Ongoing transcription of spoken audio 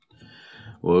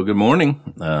Well, good morning.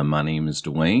 My name is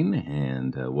Dwayne,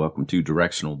 and welcome to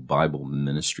Directional Bible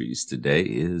Ministries. Today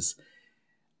is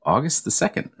August the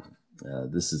 2nd.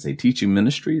 This is a teaching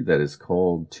ministry that is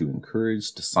called to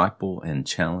encourage, disciple, and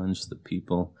challenge the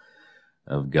people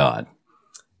of God.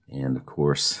 And, of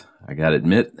course, I got to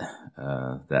admit,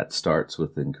 that starts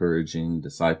with encouraging,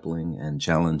 discipling, and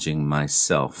challenging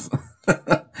myself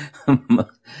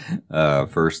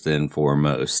first and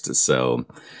foremost.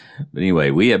 But anyway,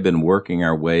 we have been working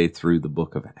our way through the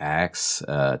book of Acts.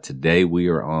 Today we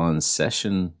are on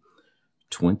session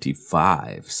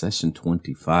 25. Session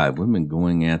 25. We've been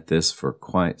going at this for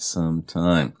quite some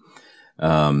time.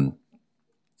 I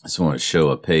just want to show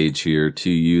a page here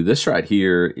to you. This right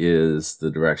here is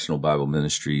the Directional Bible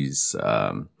Ministries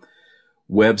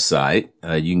website.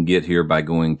 You can get here by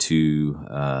going to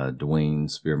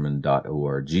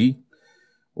dwaynespearman.org.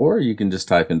 Or you can just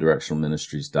type in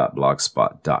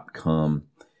directionalministries.blogspot.com.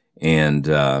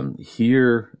 And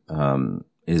here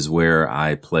is where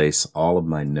I place all of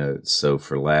my notes. So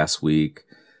for last week,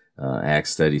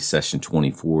 Acts Study Session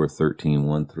 24, 13,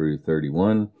 1 through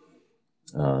 31,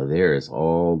 there is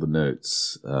all the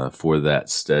notes for that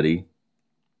study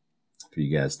for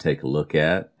you guys to take a look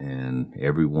at, and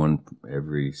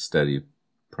every study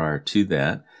prior to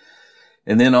that.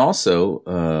 And then also,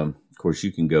 of course,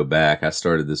 you can go back. I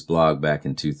started this blog back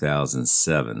in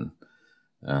 2007.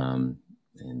 And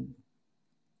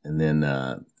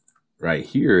then right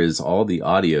here is all the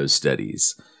audio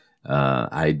studies.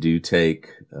 I do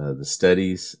take the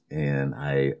studies and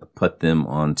I put them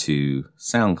onto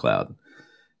SoundCloud.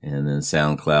 And then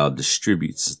SoundCloud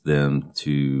distributes them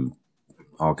to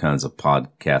all kinds of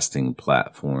podcasting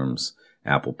platforms,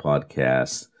 Apple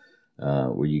Podcasts,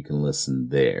 where you can listen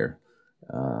there.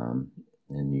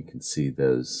 And you can see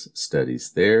those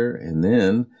studies there. And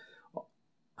then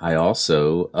I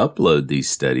also upload these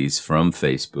studies from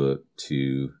Facebook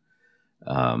to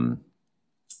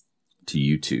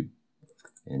YouTube.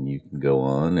 And you can go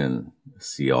on and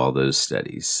see all those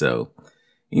studies. So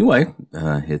anyway,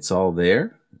 it's all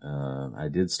there. I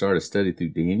did start a study through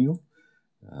Daniel,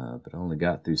 but I only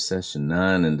got through session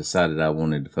 9 and decided I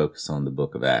wanted to focus on the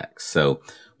book of Acts. So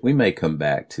we may come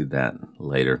back to that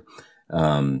later.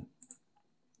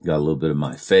 Got a little bit of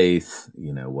my faith,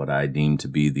 what I deem to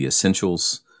be the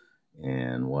essentials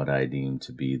and what I deem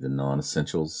to be the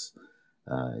non-essentials.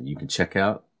 You can check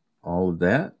out all of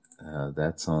that.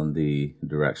 That's on the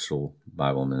Directional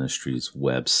Bible Ministries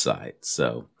website.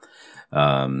 So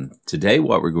today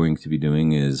what we're going to be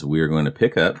doing is we're going to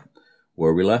pick up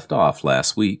where we left off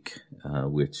last week,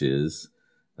 which is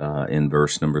in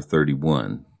verse number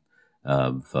 31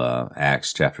 of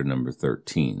Acts chapter number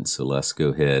 13. So let's go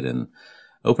ahead and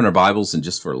open our Bibles, and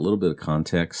just for a little bit of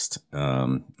context,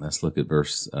 let's look at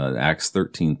Acts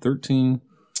 13:13,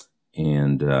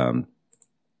 and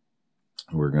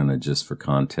we're going to, just for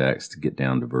context, get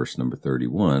down to verse number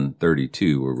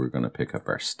 32, where we're going to pick up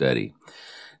our study.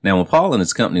 Now, when Paul and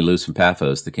his company loosed from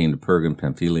Paphos, they came to Perga and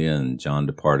Pamphylia, and John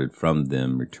departed from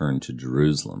them, returned to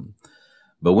Jerusalem.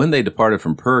 But when they departed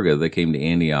from Perga, they came to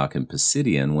Antioch and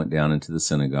Pisidia, and went down into the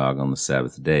synagogue on the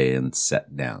Sabbath day, and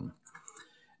sat down.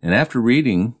 And after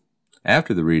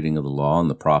the reading of the law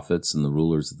and the prophets, and the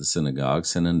rulers of the synagogue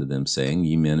sent unto them, saying,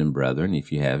 Ye men and brethren,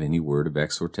 if ye have any word of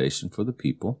exhortation for the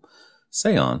people,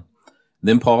 say on.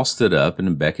 Then Paul stood up,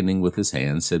 and beckoning with his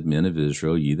hand, said, Men of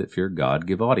Israel, ye that fear God,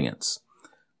 give audience.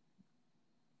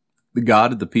 The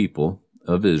God of the people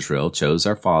of Israel chose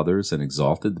our fathers, and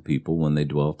exalted the people when they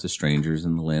dwelt as strangers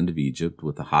in the land of Egypt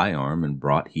with a high arm, and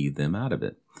brought he them out of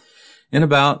it. And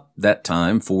about that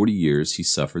time, 40 years, he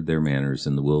suffered their manners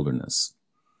in the wilderness.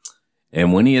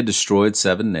 And when he had destroyed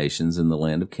 7 nations in the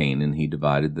land of Canaan, he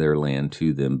divided their land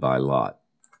to them by lot.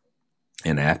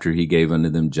 And after he gave unto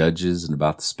them judges, in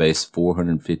about the space of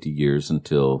 450 years,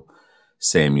 until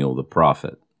Samuel the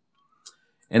prophet.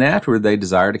 And afterward they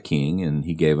desired a king, and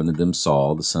he gave unto them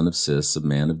Saul, the son of Cis, a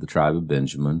man of the tribe of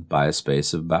Benjamin, by a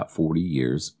space of about 40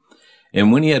 years.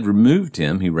 And when he had removed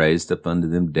him, he raised up unto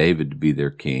them David to be their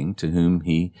king, to whom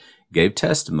he gave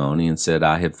testimony, and said,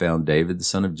 I have found David the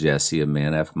son of Jesse, a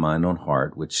man after mine own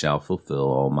heart, which shall fulfill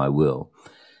all my will.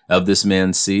 Of this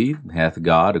man's seed hath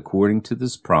God, according to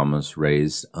this promise,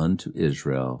 raised unto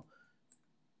Israel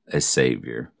a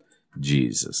Savior,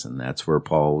 Jesus. And that's where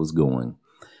Paul was going.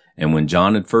 And when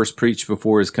John had first preached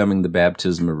before his coming the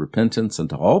baptism of repentance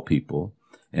unto all people,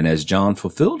 and as John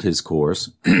fulfilled his course,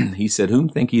 he said, Whom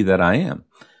think ye that I am?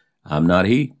 I'm not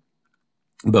he.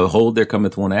 Behold, there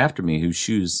cometh one after me, whose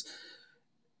shoes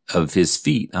of his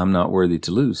feet I'm not worthy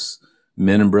to loose.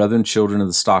 Men and brethren, children of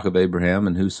the stock of Abraham,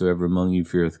 and whosoever among you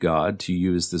feareth God, to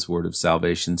you is this word of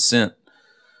salvation sent.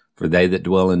 For they that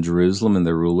dwell in Jerusalem and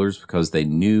their rulers, because they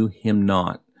knew him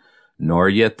not, nor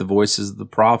yet the voices of the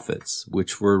prophets,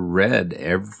 which were read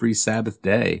every Sabbath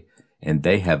day, and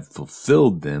they have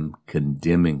fulfilled them,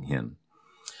 condemning him.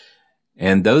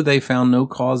 And though they found no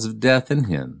cause of death in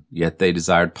him, yet they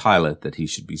desired Pilate that he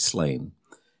should be slain.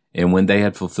 And when they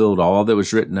had fulfilled all that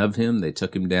was written of him, they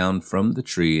took him down from the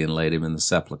tree and laid him in the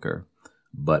sepulchre.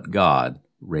 But God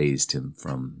raised him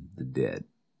from the dead.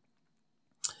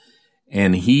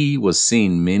 And he was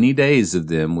seen many days of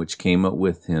them which came up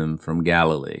with him from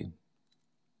Galilee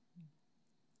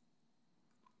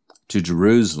to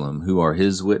Jerusalem, who are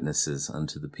his witnesses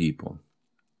unto the people.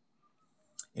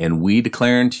 And we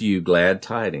declare unto you glad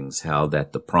tidings, how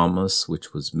that the promise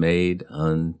which was made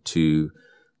unto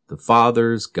the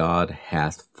fathers, God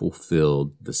hath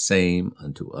fulfilled the same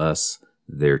unto us,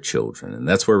 their children. And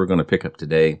that's where we're going to pick up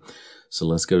today. So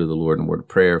let's go to the Lord in a word of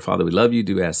prayer. Father, we love you.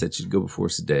 Do ask that you go before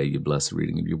us today. You bless the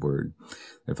reading of your word.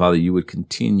 And Father, you would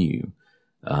continue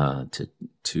to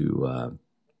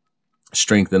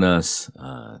strengthen us,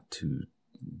 to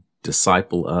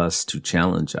disciple us, to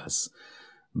challenge us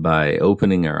by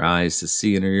opening our eyes to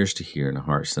see and our ears to hear and our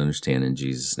hearts to understand, in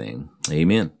Jesus' name.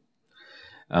 Amen.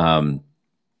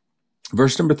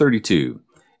 Verse number 32.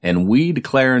 And we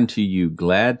declare unto you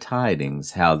glad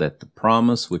tidings, how that the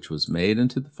promise which was made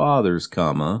unto the fathers,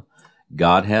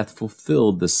 God hath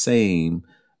fulfilled the same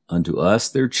unto us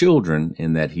their children,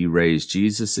 in that he raised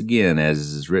Jesus again, as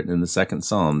is written in the second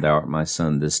Psalm, Thou art my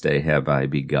son, this day have I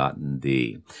begotten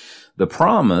thee. The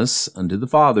promise unto the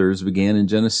fathers began in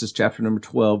Genesis chapter number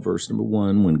 12, verse number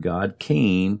 1, when God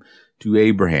came to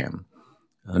Abraham.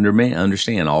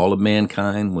 Understand, all of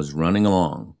mankind was running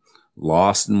along,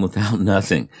 lost and without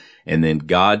nothing. And then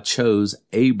God chose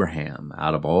Abraham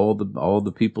out of all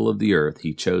the people of the earth.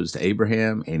 He chose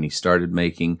Abraham, and he started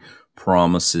making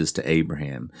promises to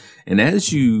Abraham. And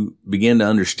as you begin to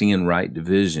understand right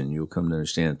division, you'll come to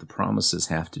understand that the promises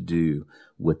have to do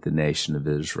with the nation of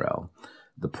Israel.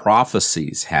 The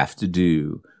prophecies have to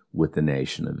do with the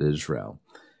nation of Israel.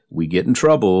 We get in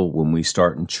trouble when we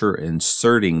start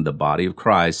inserting the body of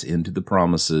Christ into the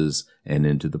promises and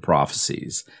into the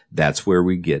prophecies. That's where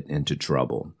we get into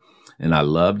trouble. And I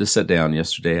love to sit down.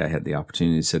 Yesterday, I had the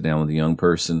opportunity to sit down with a young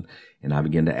person, and I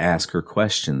began to ask her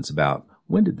questions about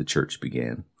when did the church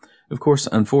begin. Of course,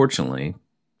 unfortunately,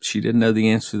 she didn't know the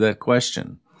answer to that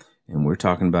question. And we're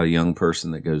talking about a young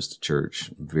person that goes to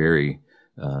church very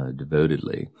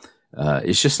devotedly.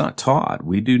 It's just not taught.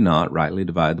 We do not rightly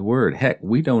divide the word. Heck,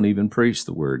 we don't even preach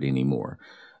the word anymore.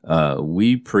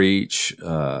 We preach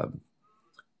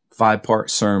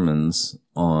 5-part sermons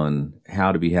on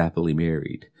how to be happily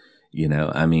married. You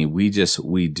know, I mean, we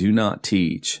do not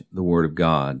teach the word of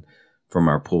God from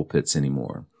our pulpits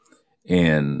anymore.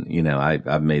 And, you know,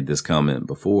 I've made this comment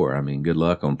before. I mean, good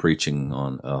luck on preaching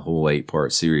on a whole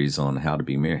 8-part series on how to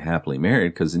be happily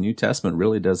married, because the New Testament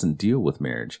really doesn't deal with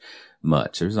marriage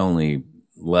much. There's only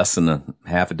less than a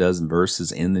half a dozen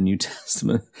verses in the New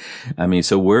Testament. I mean,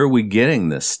 so where are we getting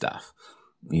this stuff?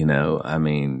 You know, I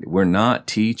mean, we're not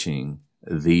teaching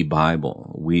the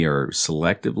Bible. We are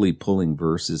selectively pulling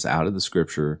verses out of the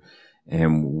scripture,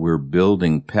 and we're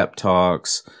building pep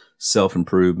talks,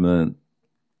 self-improvement,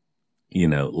 you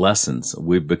know, lessons.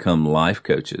 We've become life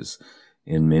coaches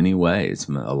in many ways.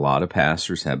 A lot of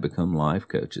pastors have become life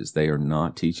coaches. They are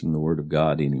not teaching the word of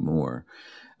God anymore.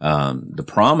 The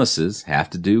promises have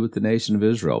to do with the nation of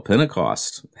Israel.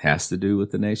 Pentecost has to do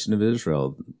with the nation of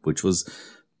Israel, which was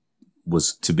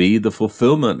to be the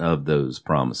fulfillment of those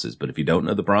promises. But if you don't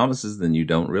know the promises, then you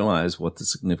don't realize what the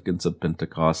significance of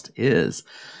Pentecost is.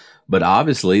 But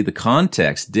obviously, the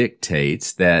context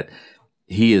dictates that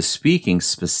he is speaking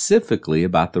specifically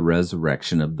about the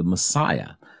resurrection of the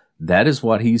Messiah. That is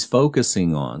what he's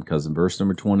focusing on, because in verse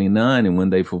number 29, and when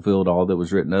they fulfilled all that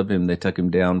was written of him, they took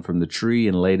him down from the tree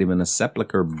and laid him in a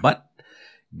sepulchre, but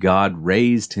God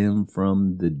raised him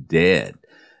from the dead.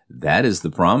 That is the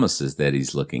promises that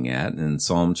he's looking at in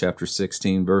Psalm chapter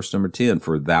 16, verse number 10.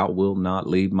 For thou wilt not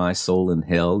leave my soul in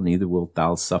hell, neither wilt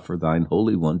thou suffer thine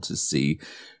Holy One to see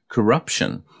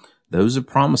corruption. Those are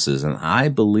promises, and I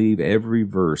believe every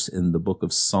verse in the book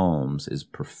of Psalms is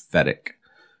prophetic.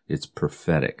 It's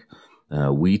prophetic.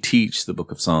 We teach the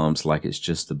book of Psalms like it's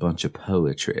just a bunch of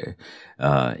poetry.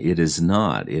 It is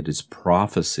not. It is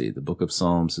prophecy. The book of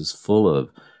Psalms is full of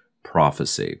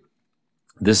prophecy.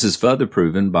 This is further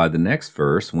proven by the next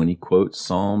verse when he quotes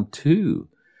Psalm 2.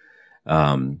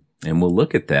 And we'll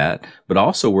look at that. But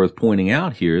also worth pointing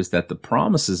out here is that the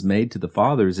promises made to the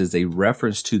fathers is a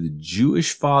reference to the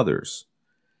Jewish fathers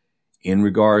in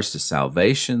regards to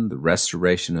salvation, the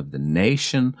restoration of the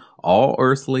nation, all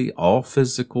earthly, all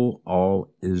physical,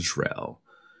 all Israel.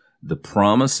 The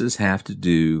promises have to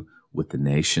do with the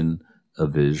nation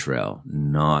of Israel,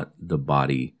 not the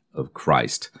body of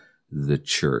Christ, the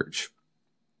church.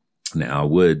 Now,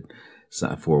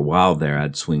 for a while there,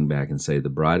 I'd swing back and say the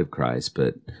bride of Christ,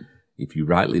 but if you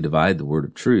rightly divide the word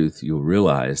of truth, you'll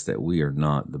realize that we are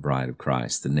not the bride of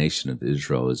Christ. The nation of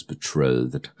Israel is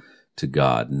betrothed to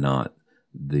God, not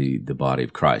the body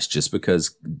of Christ. Just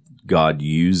because God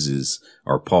uses,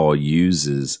 or Paul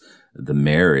uses, the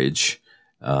marriage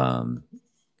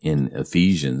in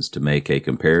Ephesians to make a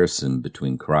comparison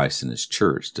between Christ and his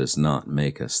church does not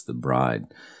make us the bride.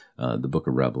 The book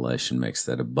of Revelation makes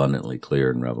that abundantly clear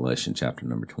in Revelation chapter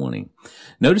number 20.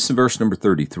 Notice in verse number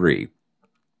 33,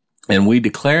 and we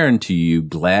declare unto you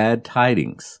glad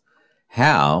tidings,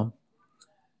 how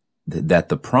that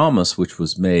the promise which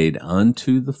was made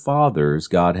unto the fathers,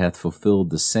 God hath fulfilled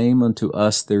the same unto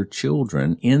us their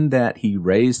children, in that he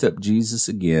raised up Jesus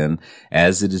again,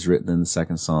 as it is written in the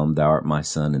second Psalm, Thou art my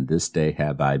son, and this day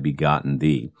have I begotten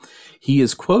thee. He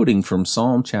is quoting from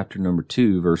Psalm chapter number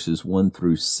 2, verses 1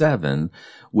 through 7,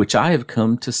 which I have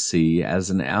come to see as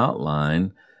an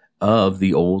outline of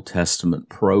the Old Testament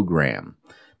program.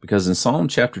 Because in Psalm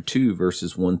chapter 2,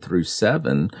 verses 1 through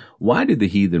 7, why do the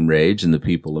heathen rage and the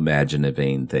people imagine a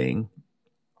vain thing?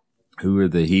 Who are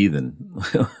the heathen?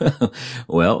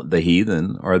 Well, the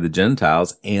heathen are the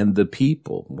Gentiles and the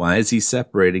people. Why is he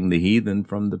separating the heathen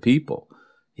from the people?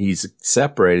 He's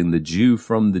separating the Jew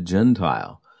from the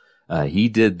Gentile. He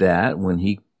did that when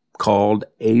he called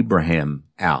Abraham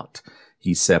out.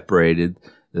 He separated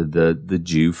the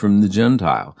Jew from the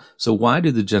Gentile. So why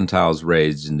do the Gentiles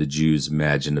rage and the Jews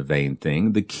imagine a vain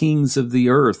thing? The kings of the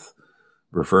earth,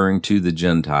 referring to the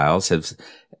Gentiles,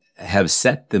 have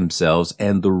set themselves,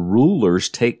 and the rulers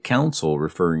take counsel,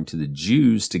 referring to the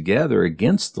Jews, together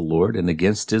against the Lord and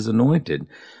against his anointed.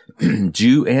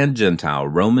 Jew and Gentile,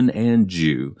 Roman and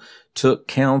Jew, took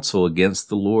counsel against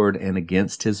the Lord and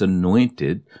against his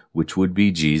anointed, which would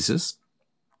be Jesus.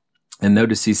 And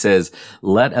notice he says,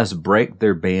 let us break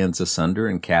their bands asunder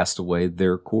and cast away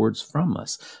their cords from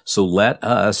us. So let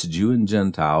us, Jew and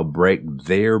Gentile, break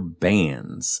their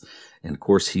bands. And of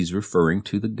course, he's referring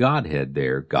to the Godhead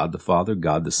there, God the Father,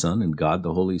 God the Son, and God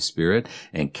the Holy Spirit,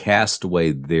 and cast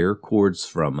away their cords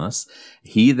from us.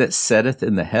 He that sitteth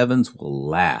in the heavens will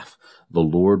laugh. The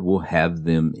Lord will have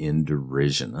them in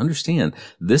derision. Understand,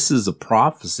 this is a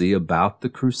prophecy about the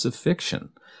crucifixion.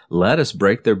 Let us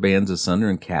break their bands asunder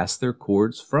and cast their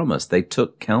cords from us. They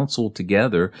took counsel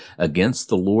together against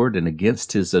the Lord and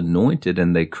against his anointed,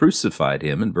 and they crucified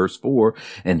him. In verse 4,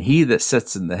 and he that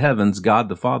sits in the heavens, God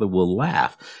the Father, will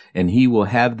laugh, and he will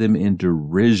have them in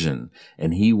derision,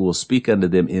 and he will speak unto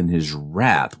them in his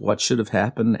wrath. What should have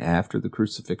happened after the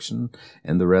crucifixion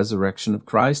and the resurrection of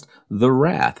Christ? The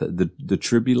wrath, the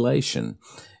tribulation.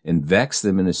 And vex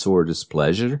them in his sore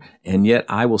displeasure, and yet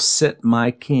I will set my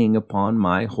king upon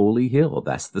my holy hill.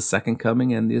 That's the second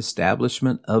coming and the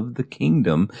establishment of the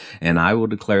kingdom, and I will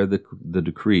declare the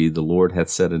decree, the Lord hath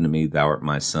said unto me, Thou art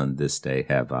my son, this day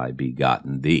have I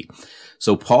begotten thee.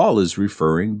 So Paul is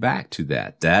referring back to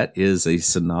that. That is a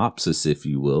synopsis, if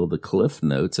you will, the cliff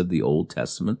notes of the Old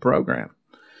Testament program.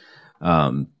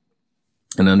 And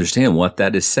understand what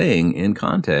that is saying in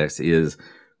context is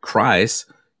Christ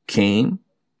came.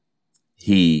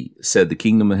 He said the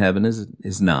kingdom of heaven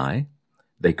is nigh.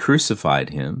 They crucified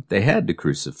him. They had to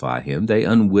crucify him. They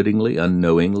unwittingly,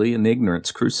 unknowingly, in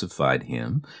ignorance crucified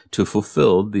him to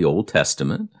fulfill the Old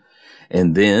Testament.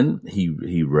 And then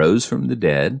he rose from the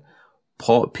dead.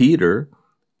 Peter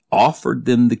offered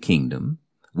them the kingdom,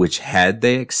 which had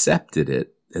they accepted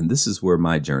it, and this is where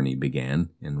my journey began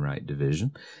in right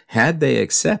division, had they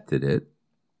accepted it,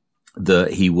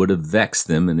 he would have vexed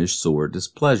them in his sore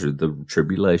displeasure. The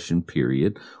tribulation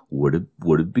period would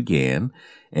have began,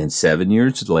 and 7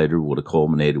 years later would have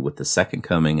culminated with the second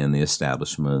coming and the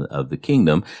establishment of the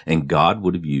kingdom, and God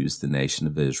would have used the nation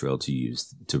of Israel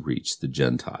to reach the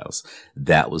Gentiles.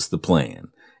 That was the plan,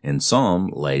 and Psalm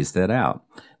lays that out.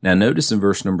 Now notice in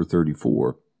verse number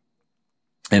 34,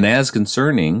 and as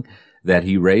concerning that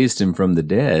he raised him from the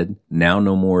dead, now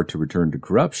no more to return to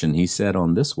corruption, he said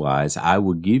on this wise, I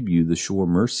will give you the sure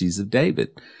mercies of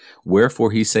David.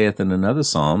 Wherefore he saith in another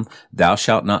psalm, Thou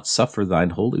shalt not suffer thine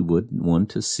holy one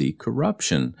to see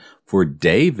corruption. For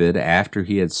David, after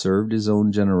he had served his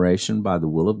own generation by the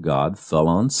will of God, fell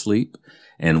on sleep,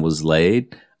 and was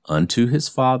laid unto his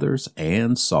fathers,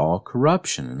 and saw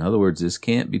corruption. In other words, this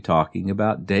can't be talking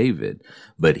about David,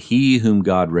 but he whom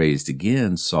God raised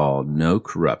again saw no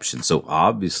corruption. So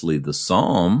obviously the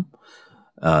psalm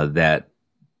that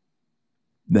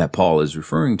Paul is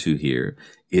referring to here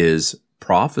is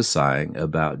prophesying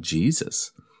about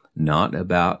Jesus, not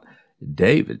about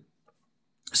David.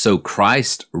 So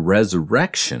Christ's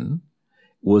resurrection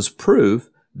was proof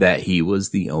that he was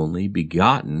the only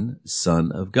begotten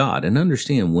Son of God. And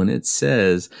understand, when it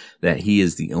says that he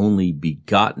is the only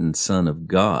begotten Son of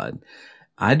God,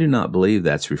 I do not believe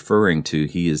that's referring to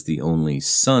he is the only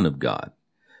Son of God,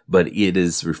 but it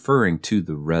is referring to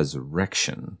the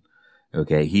resurrection.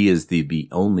 Okay, he is the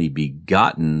only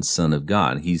begotten Son of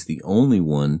God. He's the only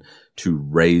one to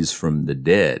raise from the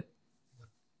dead.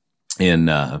 In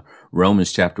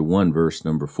Romans chapter 1, verse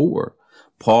number 4,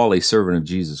 Paul, a servant of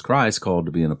Jesus Christ, called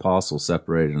to be an apostle,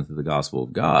 separated unto the gospel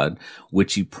of God,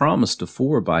 which he promised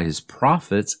afore by his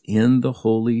prophets in the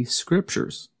Holy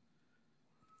Scriptures,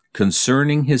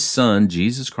 concerning his Son,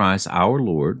 Jesus Christ, our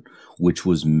Lord, which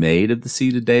was made of the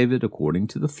seed of David according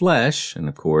to the flesh. And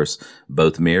of course,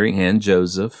 both Mary and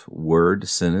Joseph were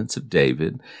descendants of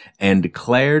David, and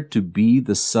declared to be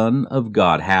the Son of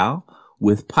God. How?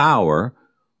 With power,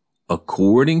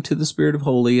 according to the Spirit of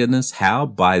holiness. How?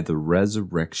 By the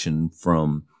resurrection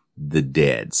from the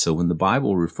dead. So when the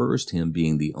Bible refers to him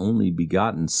being the only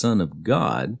begotten Son of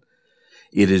God,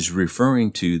 it is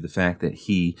referring to the fact that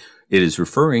it is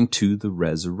referring to the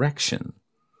resurrection.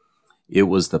 It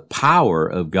was the power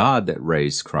of God that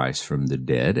raised Christ from the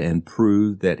dead and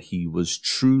proved that he was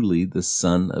truly the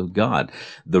Son of God.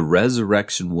 The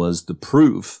resurrection was the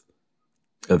proof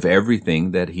of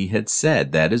everything that he had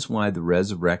said. That is why the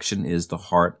resurrection is the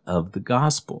heart of the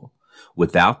gospel.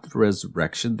 Without the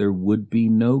resurrection, there would be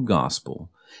no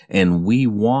gospel. And we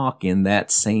walk in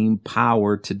that same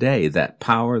power today. That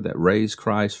power that raised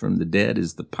Christ from the dead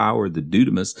is the power, the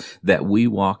dunamis, that we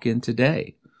walk in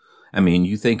today. I mean,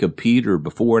 you think of Peter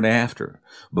before and after.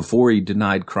 Before he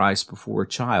denied Christ before a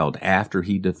child, after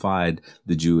he defied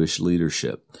the Jewish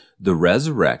leadership. The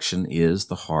resurrection is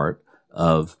the heart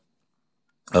of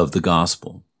the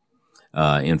gospel.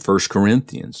 In 1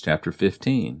 Corinthians chapter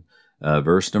 15,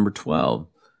 verse number 12,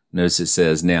 notice it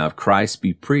says, "Now if Christ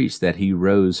be preached that he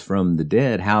rose from the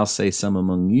dead, how say some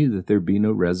among you that there be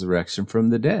no resurrection from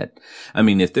the dead?" I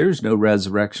mean, if there's no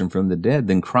resurrection from the dead,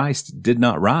 then Christ did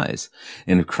not rise.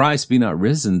 And if Christ be not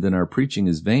risen, then our preaching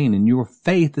is vain, and your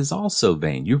faith is also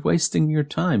vain. You're wasting your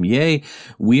time. Yea,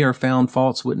 we are found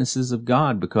false witnesses of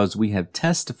God, because we have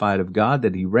testified of God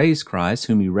that he raised Christ,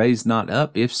 whom he raised not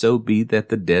up, if so be that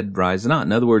the dead rise not.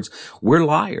 In other words, we're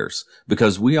liars,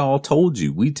 because we all told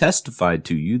you, we testified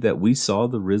to you that we saw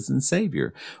the risen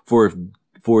Savior. For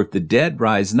if the dead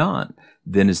rise not,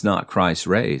 then is not Christ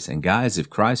raised. And guys,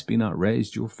 if Christ be not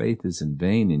raised, your faith is in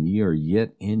vain, and ye are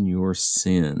yet in your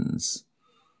sins.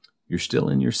 You're still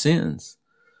in your sins.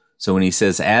 So when he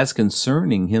says, as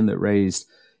concerning him that raised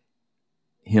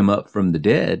him up from the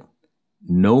dead,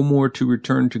 no more to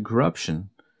return to corruption,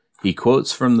 he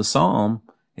quotes from the Psalm,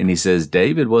 and he says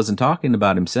David wasn't talking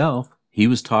about himself. He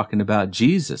was talking about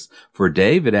Jesus. For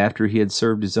David, after he had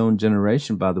served his own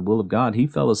generation by the will of God, he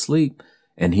fell asleep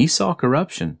and he saw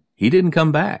corruption. He didn't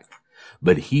come back.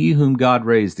 But he whom God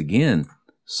raised again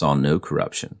saw no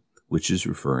corruption, which is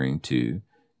referring to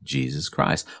Jesus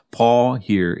Christ. Paul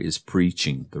here is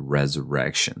preaching the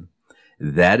resurrection.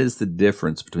 That is the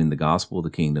difference between the gospel of the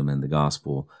kingdom and the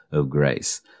gospel of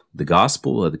grace. The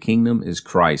gospel of the kingdom is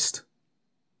Christ.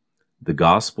 The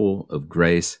gospel of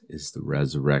grace is the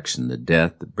resurrection, the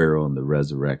death, the burial, and the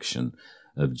resurrection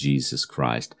of Jesus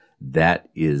Christ. That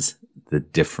is the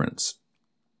difference.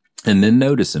 And then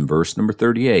notice in verse number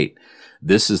 38,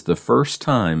 this is the first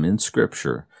time in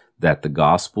Scripture that the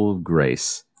gospel of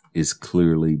grace is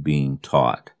clearly being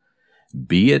taught.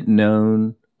 Be it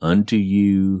known unto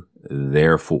you,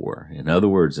 therefore. In other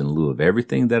words, in lieu of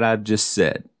everything that I've just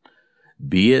said,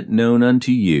 be it known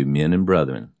unto you, men and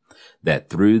brethren,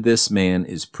 that through this man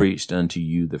is preached unto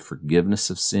you the forgiveness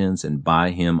of sins, and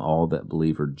by him all that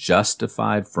believe are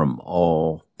justified from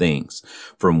all things,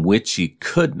 from which ye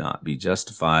could not be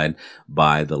justified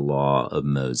by the law of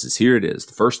Moses. Here it is,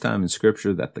 the first time in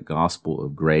Scripture that the gospel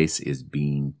of grace is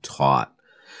being taught.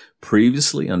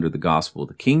 Previously, under the gospel of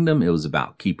the kingdom, it was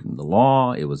about keeping the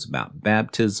law. It was about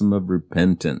baptism of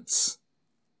repentance.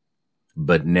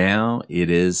 But now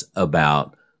it is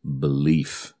about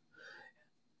belief.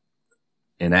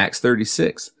 In Acts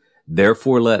 36,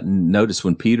 therefore notice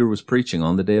when Peter was preaching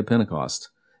on the day of Pentecost,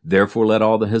 therefore let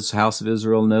all his house of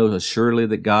Israel know assuredly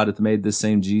that God hath made this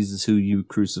same Jesus who you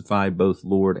crucified both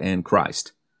Lord and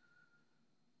Christ.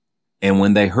 And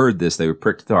when they heard this, they were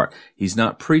pricked to the heart. He's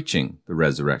not preaching the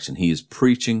resurrection. He is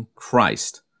preaching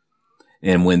Christ.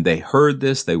 And when they heard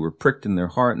this, they were pricked in their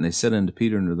heart, and they said unto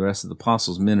Peter and to the rest of the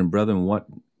apostles, men and brethren, what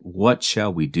What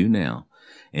shall we do now?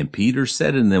 And Peter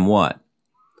said to them, what?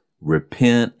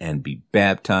 Repent and be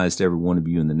baptized, every one of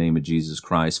you, in the name of Jesus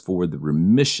Christ, for the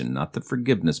remission, not the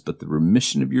forgiveness, but the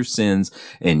remission of your sins,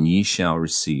 and ye shall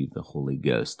receive the Holy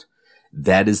Ghost.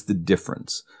 That is the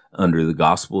difference under the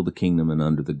gospel of the kingdom and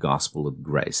under the gospel of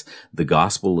grace. The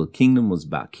gospel of the kingdom was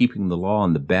about keeping the law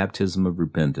and the baptism of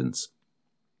repentance.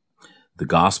 The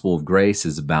gospel of grace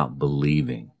is about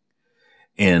believing.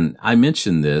 And I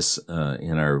mentioned this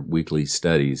in our weekly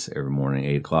studies every morning,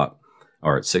 8 o'clock,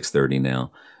 or at 6:30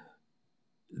 now.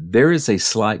 There is a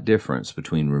slight difference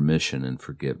between remission and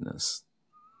forgiveness.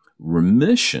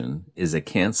 Remission is a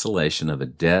cancellation of a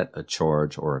debt, a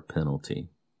charge, or a penalty.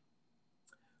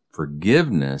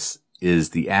 Forgiveness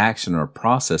is the action or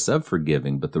process of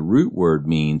forgiving, but the root word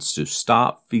means to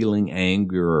stop feeling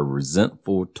angry or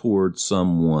resentful towards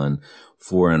someone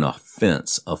for an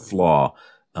offense, a flaw,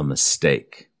 a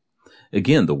mistake.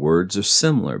 Again, the words are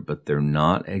similar, but they're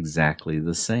not exactly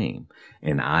the same.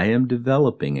 And I am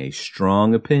developing a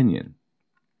strong opinion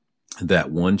that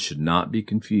one should not be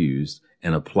confused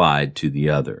and applied to the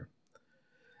other.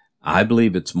 I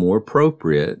believe it's more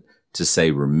appropriate to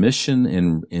say remission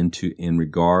in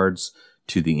regards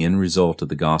to the end result of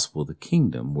the gospel of the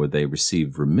kingdom, where they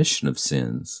receive remission of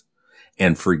sins,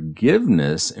 and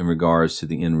forgiveness in regards to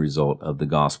the end result of the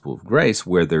gospel of grace,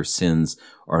 where their sins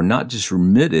are not just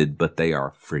remitted, but they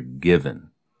are forgiven.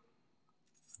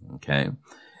 Okay?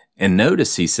 And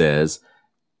notice he says,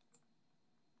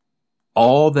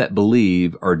 all that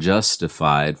believe are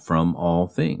justified from all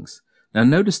things. Now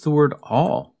notice the word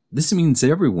all. This means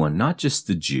everyone, not just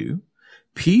the Jew.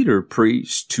 Peter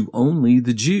preached to only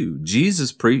the Jew.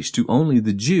 Jesus preached to only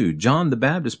the Jew. John the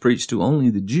Baptist preached to only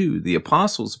the Jew. The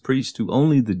apostles preached to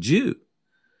only the Jew.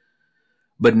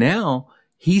 But now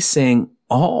he's saying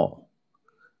all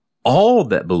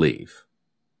that believe.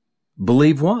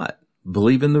 Believe what?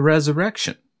 Believe in the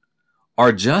resurrection.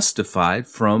 Are justified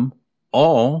from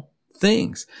all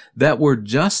things. That word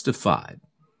justified.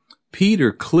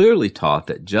 Peter clearly taught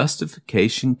that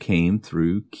justification came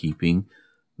through keeping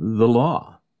the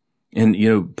law. And,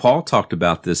 Paul talked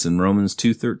about this in Romans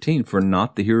 2:13, for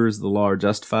not the hearers of the law are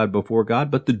justified before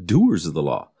God, but the doers of the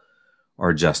law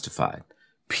are justified.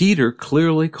 Peter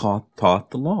clearly taught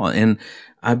the law. And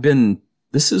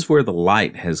this is where the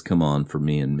light has come on for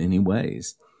me in many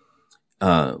ways.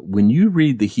 When you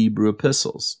read the Hebrew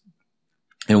epistles,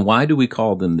 and why do we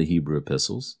call them the Hebrew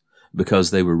epistles?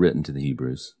 Because they were written to the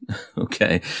Hebrews.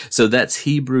 Okay. So that's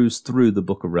Hebrews through the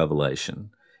book of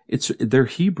Revelation. They're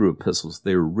Hebrew epistles.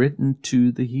 They're written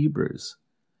to the Hebrews.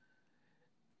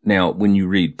 Now, when you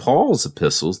read Paul's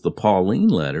epistles, the Pauline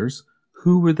letters,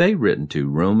 who were they written to?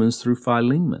 Romans through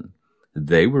Philemon.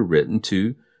 They were written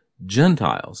to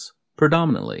Gentiles,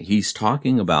 predominantly. He's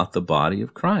talking about the body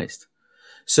of Christ.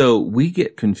 So we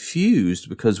get confused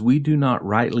because we do not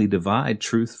rightly divide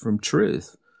truth from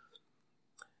truth.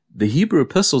 The Hebrew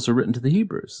epistles are written to the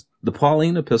Hebrews. The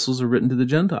Pauline epistles are written to the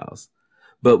Gentiles.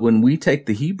 But when we take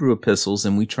the Hebrew epistles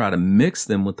and we try to mix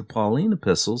them with the Pauline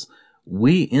epistles,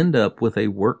 we end up with a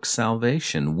work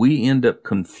salvation. We end up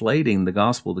conflating the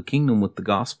gospel of the kingdom with the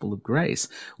gospel of grace.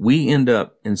 We end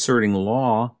up inserting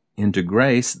law into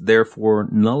grace, therefore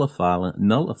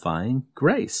nullifying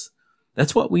grace.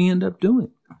 That's what we end up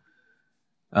doing.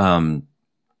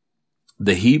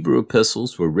 The Hebrew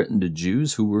epistles were written to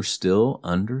Jews who were still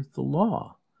under the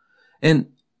law.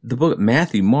 And the book of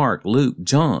Matthew, Mark, Luke,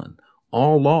 John,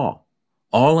 all law,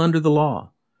 all under the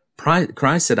law.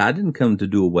 Christ said, I didn't come to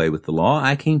do away with the law.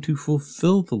 I came to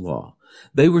fulfill the law.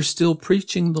 They were still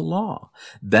preaching the law.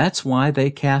 That's why they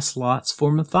cast lots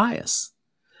for Matthias.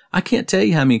 I can't tell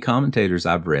you how many commentators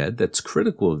I've read that's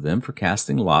critical of them for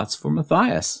casting lots for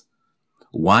Matthias.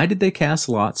 Why did they cast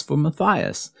lots for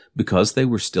Matthias? Because they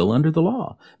were still under the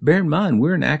law. Bear in mind,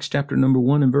 we're in Acts chapter number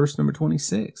 1 and verse number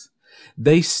 26.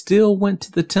 They still went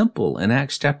to the temple in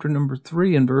Acts chapter number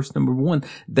 3 and verse number 1.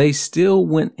 They still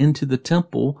went into the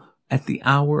temple at the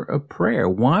hour of prayer.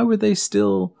 Why were they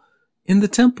still in the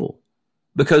temple?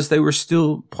 Because they were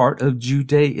still part of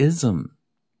Judaism.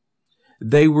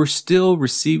 They were still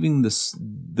receiving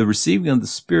the receiving of the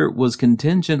Spirit was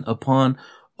contingent upon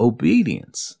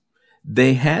obedience.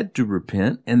 They had to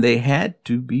repent and they had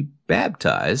to be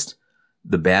baptized.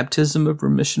 The baptism of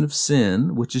remission of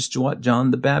sin, which is what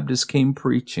John the Baptist came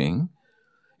preaching,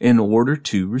 in order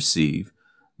to receive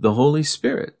the Holy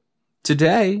Spirit.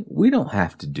 Today, we don't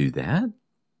have to do that.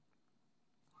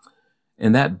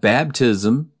 And that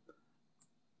baptism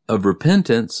of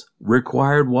repentance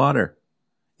required water.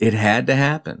 It had to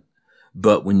happen.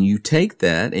 But when you take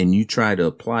that and you try to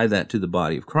apply that to the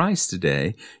body of Christ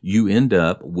today, you end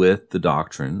up with the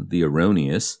doctrine, the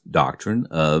erroneous doctrine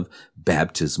of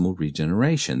baptismal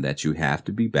regeneration, that you have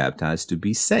to be baptized to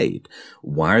be saved.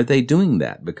 Why are they doing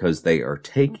that? Because they are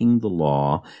taking the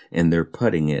law and they're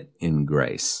putting it in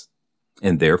grace,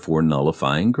 and therefore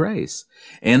nullifying grace.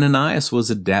 Ananias was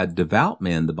a devout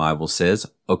man, the Bible says,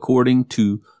 according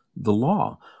to the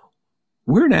law.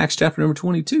 We're in Acts chapter number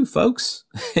 22, folks.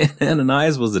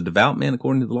 Ananias was a devout man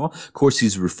according to the law. Of course,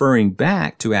 he's referring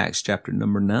back to Acts chapter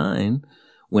number 9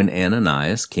 when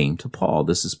Ananias came to Paul.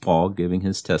 This is Paul giving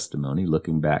his testimony,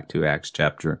 looking back to Acts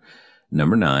chapter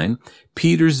number 9.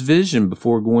 Peter's vision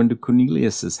before going to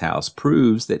Cornelius' house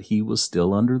proves that he was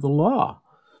still under the law.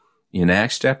 In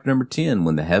Acts chapter number 10,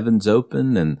 when the heavens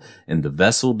opened and the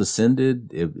vessel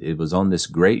descended, it was on this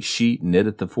great sheet knit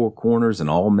at the four corners, and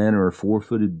all manner of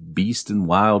four-footed beasts and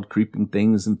wild creeping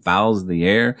things and fowls of the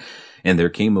air. And there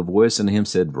came a voice unto him,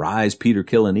 said, Rise, Peter,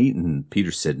 kill and eat. And Peter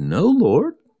said, No,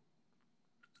 Lord,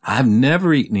 I've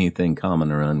never eaten anything common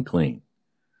or unclean.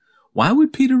 Why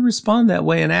would Peter respond that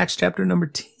way in Acts chapter number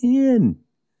 10?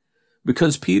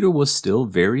 Because Peter was still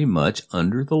very much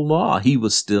under the law. He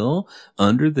was still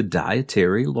under the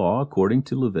dietary law according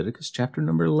to Leviticus chapter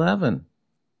number 11.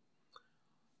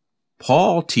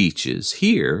 Paul teaches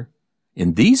here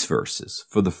in these verses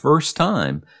for the first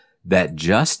time that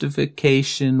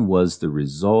justification was the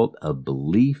result of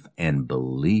belief and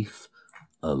belief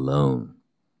alone.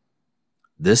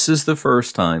 This is the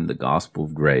first time the gospel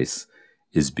of grace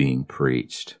is being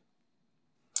preached.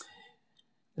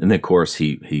 And of course,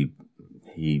 he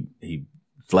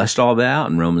fleshed all that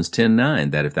out in Romans 10:9,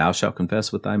 that if thou shalt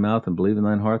confess with thy mouth and believe in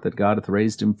thine heart that God hath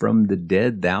raised him from the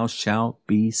dead, thou shalt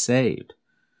be saved.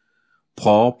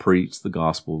 Paul preached the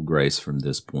gospel of grace from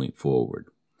this point forward.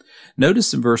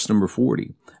 Notice in verse number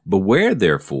 40, Beware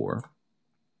therefore,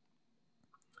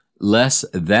 lest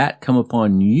that come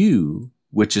upon you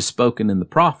which is spoken in the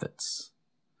prophets.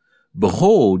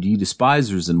 Behold, ye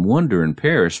despisers, and wonder and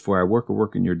perish, for I work a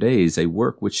work in your days, a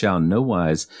work which shall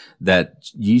nowise, that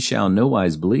ye shall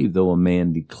nowise believe, though a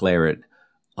man declare it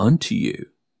unto you.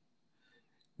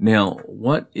 Now,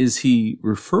 what is he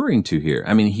referring to here?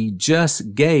 I mean, he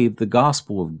just gave the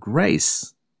gospel of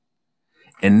grace,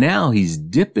 and now he's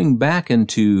dipping back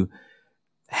into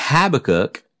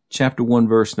Habakkuk chapter 1,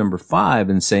 verse number 5,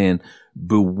 and saying,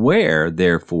 Beware,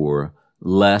 therefore,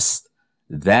 lest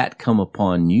that come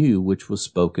upon you which was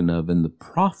spoken of in the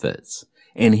prophets.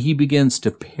 And he begins to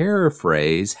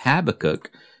paraphrase Habakkuk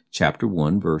chapter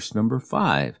 1, verse number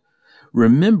 5.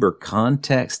 Remember,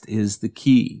 context is the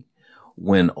key.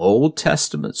 When Old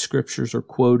Testament scriptures are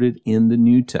quoted in the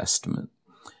New Testament,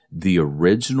 the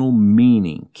original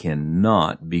meaning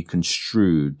cannot be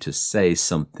construed to say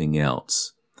something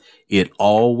else. It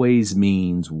always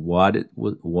means what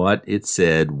it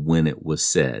said when it was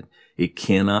said. It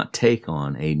cannot take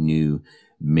on a new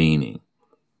meaning.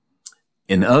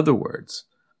 In other words,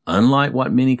 unlike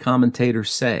what many commentators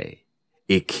say,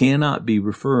 it cannot be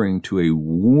referring to a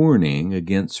warning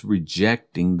against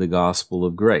rejecting the gospel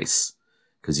of grace,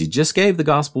 because he just gave the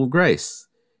gospel of grace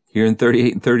here in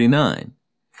 38 and 39.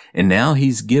 And now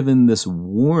he's given this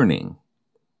warning.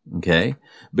 Okay?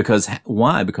 Because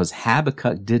why? Because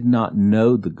Habakkuk did not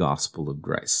know the gospel of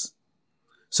grace.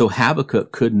 So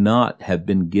Habakkuk could not have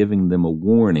been giving them a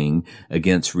warning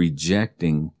against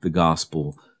rejecting the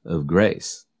gospel of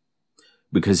grace,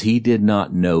 because he did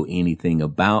not know anything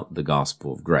about the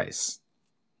gospel of grace.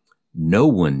 No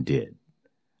one did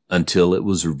until it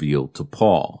was revealed to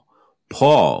Paul.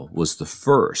 Paul was the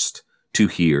first to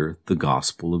hear the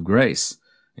gospel of grace.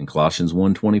 In Colossians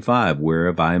 1:25,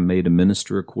 whereof I am made a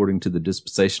minister according to the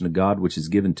dispensation of God, which is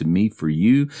given to me for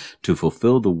you to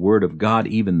fulfill the word of God,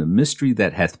 even the mystery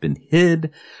that hath been hid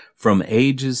from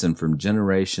ages and from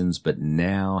generations, but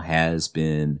now has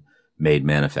been made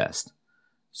manifest.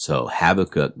 So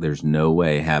Habakkuk, there's no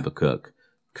way Habakkuk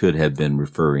could have been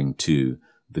referring to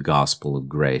the gospel of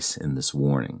grace in this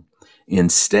warning.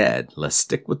 Instead, let's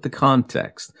stick with the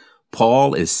context.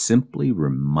 Paul is simply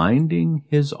reminding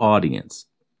his audience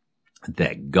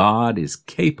that God is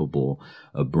capable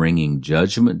of bringing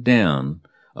judgment down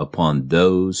upon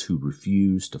those who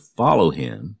refuse to follow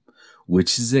him,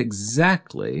 which is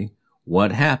exactly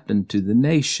what happened to the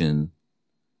nation,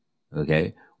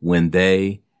 okay, when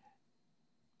they,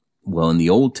 in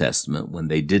the Old Testament, when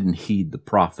they didn't heed the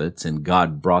prophets and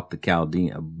God brought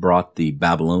the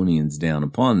Babylonians down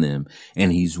upon them,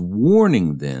 and he's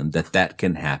warning them that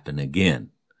can happen again.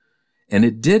 And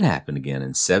it did happen again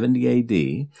in 70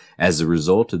 AD as a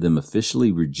result of them officially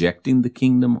rejecting the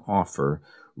kingdom offer.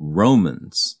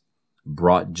 Romans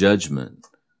brought judgment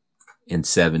in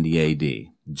 70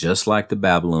 AD, just like the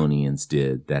Babylonians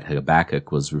did that Habakkuk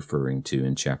was referring to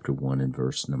in chapter 1 and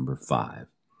verse number 5.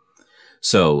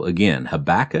 So again,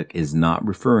 Habakkuk is not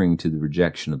referring to the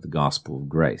rejection of the gospel of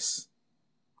grace.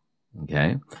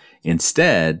 Okay?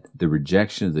 Instead, the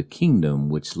rejection of the kingdom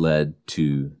which led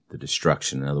to the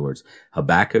destruction. In other words,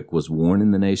 Habakkuk was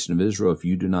warning the nation of Israel, if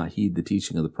you do not heed the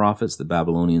teaching of the prophets, the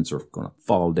Babylonians are going to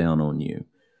fall down on you.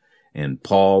 And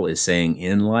Paul is saying,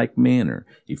 in like manner,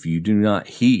 if you do not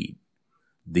heed,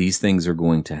 these things are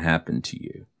going to happen to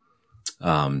you.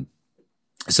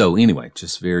 So anyway,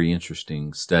 just very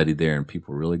interesting study there, and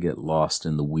people really get lost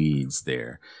in the weeds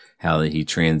there, how he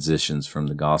transitions from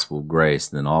the gospel of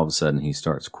grace, and then all of a sudden he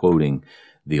starts quoting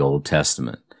the Old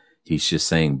Testament. He's just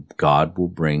saying God will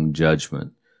bring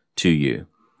judgment to you.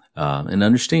 And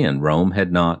understand, Rome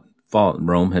had not fought.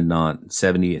 Rome had not,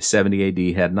 70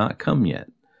 AD had not come yet.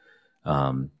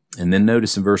 And then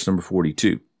notice in verse number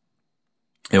 42,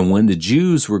 and when the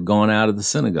Jews were gone out of the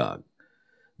synagogue,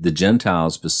 the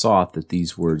Gentiles besought that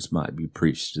these words might be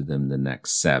preached to them the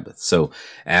next Sabbath. So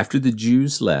after the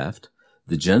Jews left,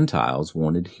 the Gentiles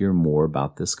wanted to hear more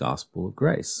about this gospel of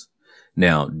grace.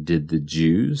 Now, did the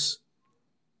Jews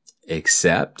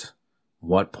accept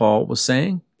what Paul was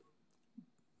saying?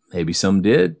 Maybe some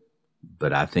did,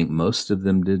 but I think most of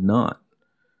them did not,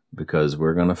 because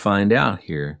we're going to find out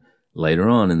here later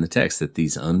on in the text that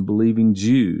these unbelieving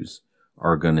Jews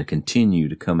are going to continue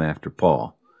to come after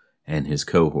Paul and his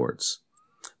cohorts.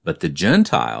 But the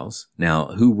Gentiles, now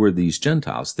who were these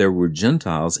Gentiles? There were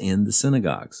Gentiles in the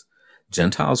synagogues.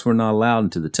 Gentiles were not allowed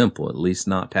into the temple, at least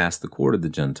not past the court of the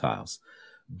Gentiles.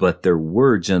 But there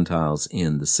were Gentiles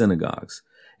in the synagogues.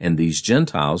 And these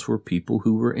Gentiles were people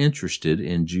who were interested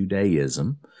in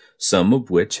Judaism, some of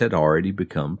which had already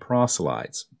become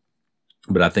proselytes.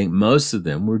 But I think most of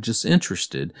them were just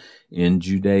interested in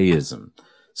Judaism.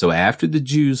 So after the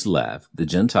Jews left, the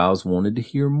Gentiles wanted to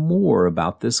hear more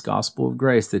about this gospel of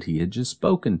grace that he had just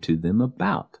spoken to them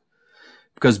about.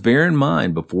 Because bear in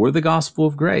mind, before the gospel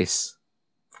of grace,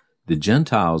 the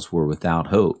Gentiles were without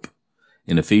hope.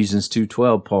 In Ephesians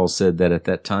 2:12, Paul said that at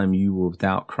that time you were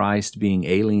without Christ, being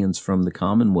aliens from the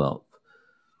commonwealth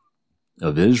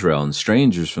of Israel and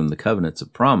strangers from the covenants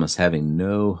of promise, having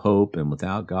no hope and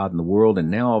without God in the world. And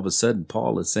now all of a sudden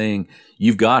Paul is saying,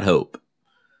 you've got hope.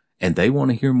 And they want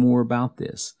to hear more about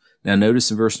this. Now notice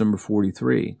in verse number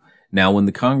 43, now when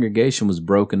the congregation was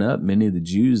broken up, many of the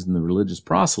Jews and the religious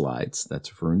proselytes, that's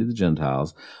referring to the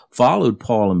Gentiles, followed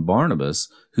Paul and Barnabas,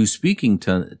 who speaking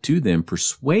to them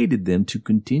persuaded them to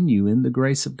continue in the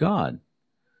grace of God.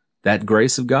 That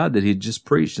grace of God that he had just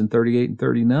preached in 38 and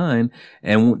 39,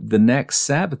 and the next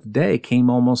Sabbath day came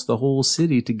almost the whole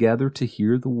city together to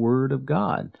hear the word of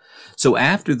God. So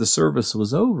after the service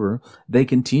was over, they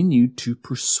continued to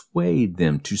persuade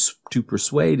them. To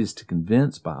persuade is to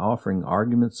convince by offering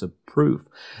arguments of proof.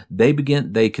 They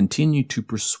continued to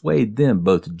persuade them,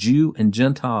 both Jew and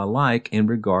Gentile alike, in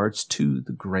regards to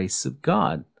the grace of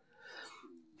God.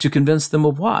 To convince them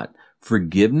of what?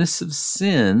 Forgiveness of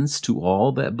sins to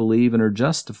all that believe and are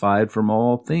justified from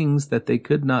all things that they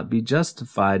could not be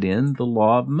justified in the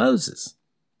law of Moses.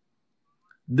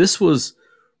 This was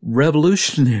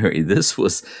revolutionary. This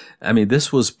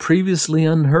was previously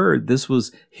unheard. This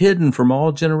was hidden from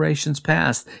all generations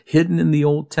past, hidden in the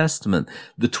Old Testament.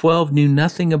 The 12 knew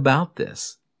nothing about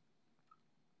this.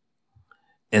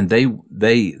 And they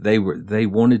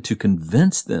wanted to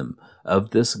convince them of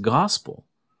this gospel.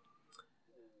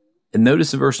 And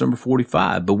notice in verse number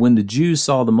 45, but when the Jews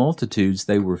saw the multitudes,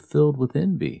 they were filled with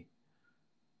envy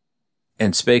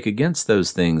and spake against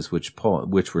those things which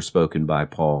were spoken by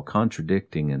Paul,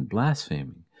 contradicting and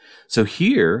blaspheming. So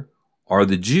here are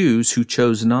the Jews who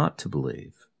chose not to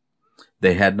believe.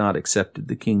 They had not accepted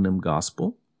the kingdom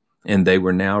gospel, and they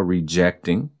were now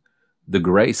rejecting the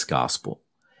grace gospel,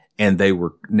 and they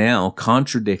were now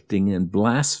contradicting and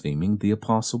blaspheming the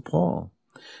Apostle Paul.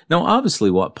 Now, obviously,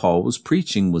 what Paul was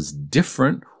preaching was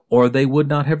different, or they would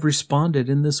not have responded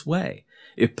in this way.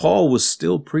 If Paul was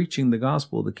still preaching the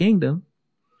gospel of the kingdom,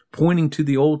 pointing to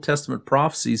the Old Testament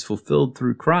prophecies fulfilled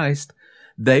through Christ,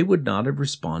 they would not have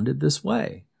responded this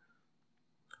way.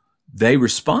 They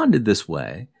responded this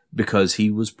way because he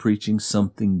was preaching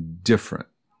something different.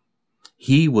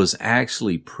 He was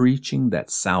actually preaching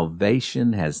that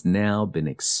salvation has now been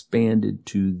expanded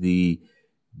to the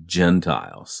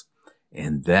Gentiles.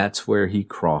 And that's where he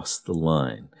crossed the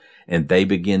line. And they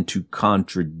begin to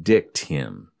contradict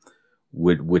him,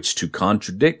 which to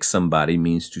contradict somebody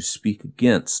means to speak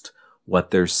against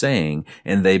what they're saying,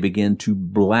 and they begin to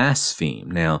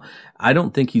blaspheme. Now, I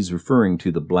don't think he's referring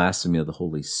to the blasphemy of the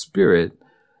Holy Spirit,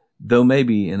 though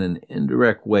maybe in an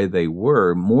indirect way they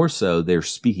were, more so they're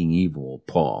speaking evil of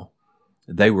Paul.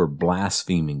 They were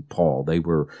blaspheming Paul. They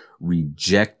were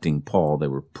rejecting Paul. They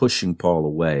were pushing Paul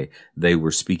away. They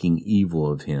were speaking evil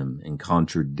of him and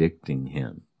contradicting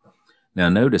him. Now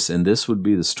notice, and this would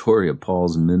be the story of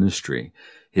Paul's ministry,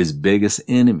 his biggest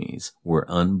enemies were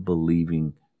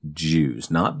unbelieving Jews,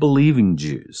 not believing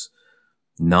Jews,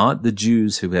 not the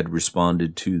Jews who had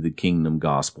responded to the kingdom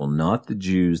gospel, not the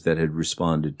Jews that had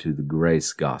responded to the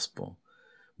grace gospel,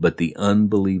 but the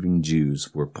unbelieving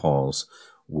Jews were Paul's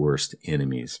worst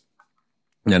enemies.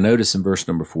 Now notice in verse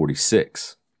number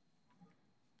 46,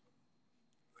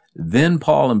 then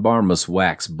Paul and Barnabas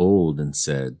waxed bold and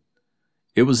said,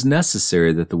 it was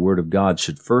necessary that the word of God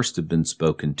should first have been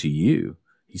spoken to you.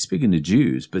 He's speaking to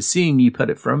Jews, but seeing ye put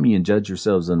it from you and judge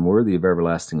yourselves unworthy of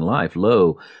everlasting life,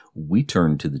 lo, we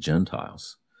turn to the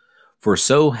Gentiles. For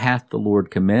so hath the Lord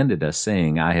commanded us,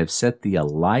 saying, I have set thee a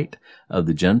light of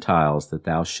the Gentiles, that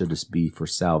thou shouldest be for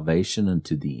salvation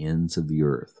unto the ends of the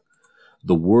earth.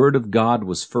 The word of God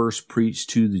was first preached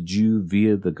to the Jew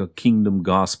via the kingdom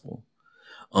gospel,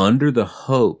 under the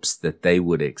hopes that they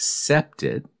would accept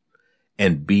it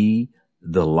and be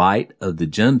the light of the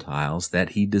Gentiles that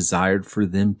he desired for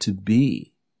them to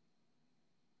be.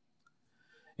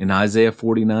 In Isaiah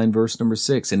 49, verse number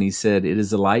 6, and he said, it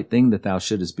is a light thing that thou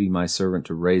shouldest be my servant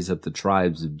to raise up the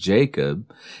tribes of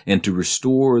Jacob and to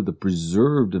restore the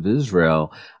preserved of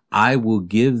Israel. I will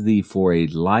give thee for a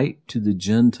light to the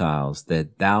Gentiles,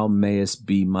 that thou mayest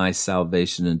be my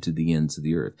salvation unto the ends of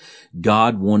the earth.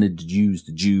 God wanted to use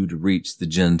the Jew to reach the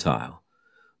Gentile.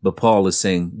 But Paul is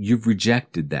saying, you've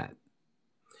rejected that.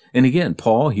 And again,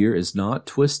 Paul here is not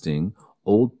twisting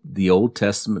the Old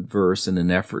Testament verse in an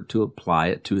effort to apply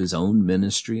it to his own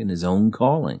ministry and his own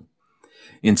calling.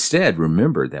 Instead,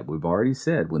 remember that we've already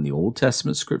said when the Old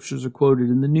Testament scriptures are quoted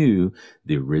in the New,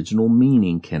 the original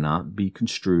meaning cannot be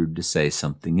construed to say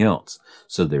something else.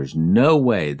 So there's no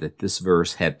way that this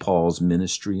verse had Paul's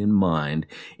ministry in mind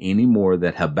any more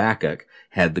than Habakkuk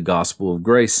had the gospel of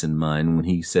grace in mind when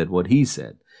he said what he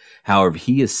said. However,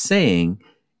 he is saying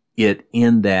it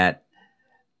in that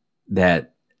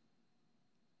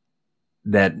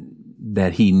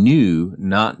he knew,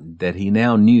 not that he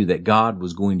now knew that God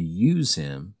was going to use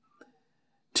him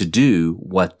to do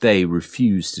what they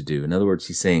refused to do. In other words,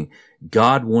 he's saying,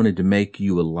 God wanted to make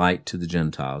you a light to the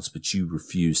Gentiles, but you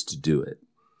refused to do it.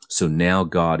 So now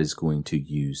God is going to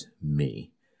use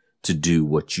me to do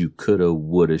what you coulda,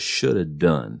 woulda, shoulda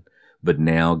done. But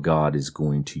now God is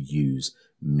going to use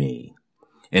me.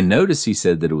 And notice he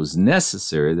said that it was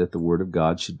necessary that the word of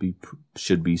God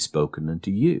should be spoken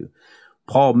unto you.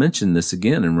 Paul mentioned this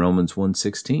again in Romans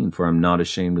 1:16, for I am not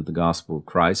ashamed of the gospel of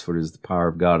Christ, for it is the power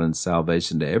of God and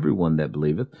salvation to everyone that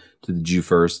believeth, to the Jew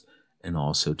first, and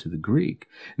also to the Greek.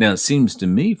 Now it seems to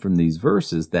me from these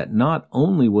verses that not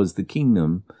only was the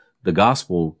kingdom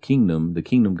gospel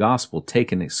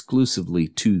taken exclusively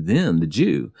to them, the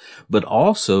Jew, but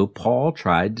also Paul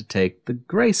tried to take the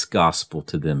grace gospel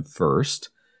to them first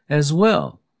as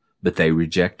well. But they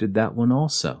rejected that one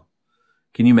also.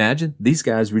 Can you imagine? These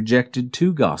guys rejected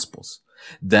two gospels.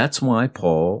 That's why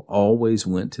Paul always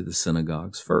went to the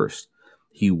synagogues first.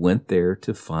 He went there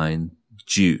to find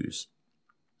Jews.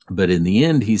 But in the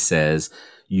end, he says,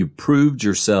 you proved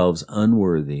yourselves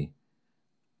unworthy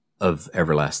of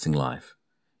everlasting life.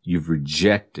 You've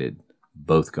rejected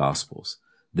both gospels.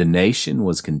 The nation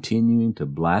was continuing to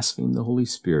blaspheme the Holy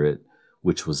Spirit,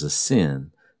 which was a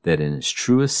sin that in its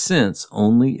truest sense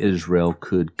only Israel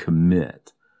could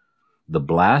commit. The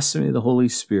blasphemy of the Holy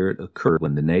Spirit occurred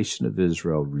when the nation of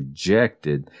Israel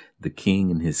rejected the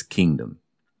king and his kingdom.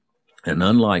 And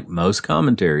unlike most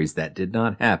commentaries, that did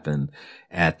not happen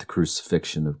at the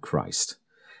crucifixion of Christ.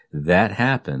 That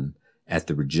happened at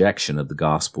the rejection of the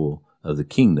gospel of the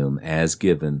kingdom as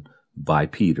given by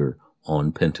Peter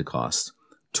on Pentecost,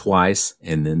 twice,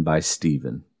 and then by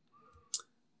Stephen.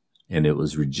 And it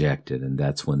was rejected, and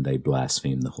that's when they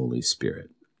blasphemed the Holy Spirit.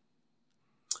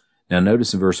 Now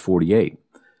notice in verse 48,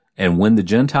 and when the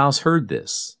Gentiles heard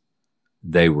this,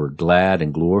 they were glad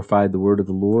and glorified the word of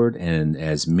the Lord, and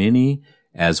as many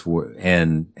as were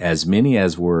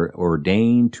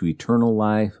ordained to eternal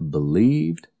life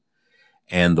believed,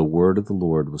 and the word of the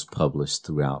Lord was published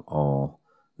throughout all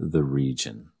the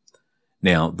region.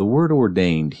 Now, the word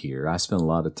ordained here, I spent a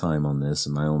lot of time on this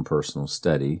in my own personal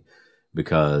study,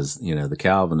 because, the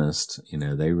Calvinists,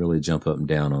 they really jump up and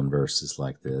down on verses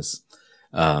like this,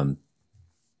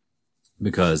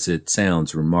 because it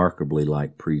sounds remarkably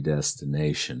like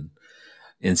predestination.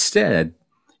 Instead,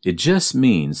 it just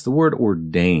means, the word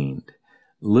ordained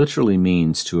literally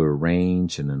means to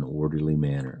arrange in an orderly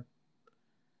manner.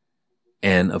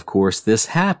 And of course, this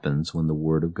happens when the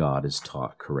Word of God is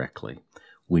taught correctly.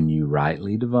 When you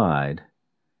rightly divide,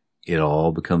 it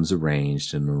all becomes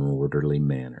arranged in an orderly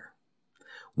manner.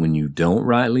 When you don't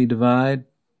rightly divide,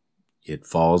 it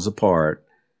falls apart.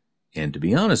 And to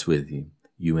be honest with you,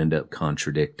 you end up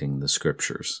contradicting the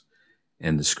Scriptures.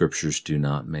 And the Scriptures do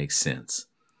not make sense.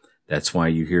 That's why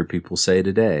you hear people say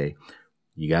today,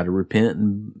 you got to repent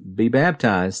and be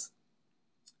baptized.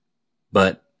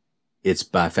 But it's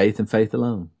by faith and faith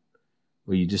alone.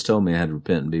 Well, you just told me I had to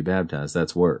repent and be baptized.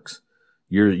 That's works.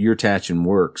 You're attaching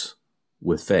works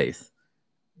with faith.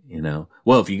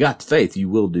 Well, if you got the faith, you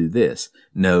will do this.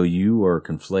 No, you are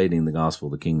conflating the gospel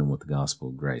of the kingdom with the gospel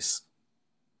of grace.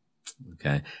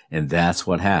 Okay? And that's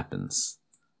what happens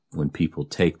when people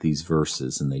take these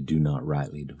verses and they do not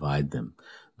rightly divide them.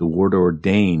 The word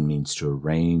ordain means to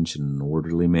arrange in an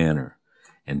orderly manner.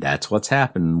 And that's what's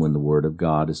happened when the Word of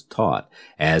God is taught.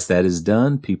 As that is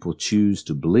done, people choose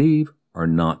to believe or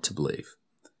not to believe.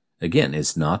 Again,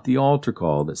 it's not the altar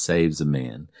call that saves a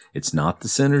man. It's not the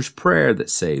sinner's prayer that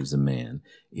saves a man.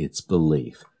 It's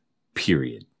belief,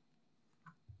 period.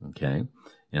 Okay?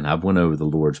 And I've went over the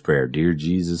Lord's Prayer. Dear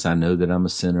Jesus, I know that I'm a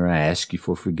sinner. I ask you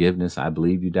for forgiveness. I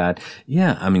believe you died.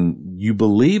 Yeah, you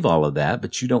believe all of that,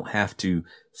 but you don't have to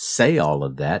say all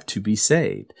of that to be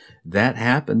saved. That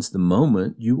happens the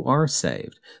moment you are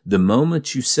saved. The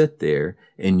moment you sit there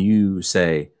and you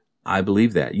say, I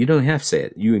believe that. You don't have to say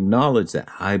it. You acknowledge that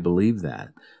I believe that.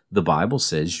 The Bible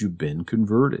says you've been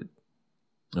converted.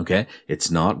 Okay?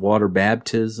 It's not water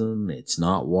baptism. It's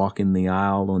not walking the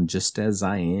aisle on just as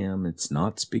I am. It's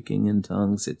not speaking in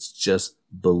tongues. It's just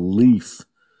belief.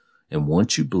 And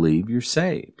once you believe, you're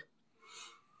saved.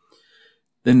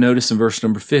 Then notice in verse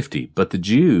number 50, but the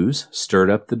Jews stirred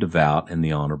up the devout and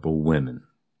the honorable women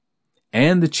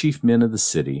and the chief men of the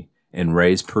city and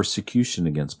raised persecution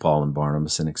against Paul and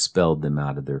Barnabas and expelled them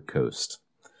out of their coast.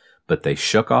 But they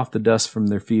shook off the dust from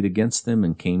their feet against them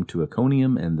and came to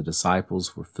Iconium, and the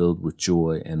disciples were filled with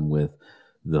joy and with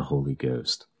the Holy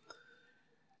Ghost.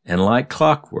 And like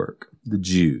clockwork, the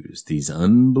Jews, these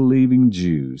unbelieving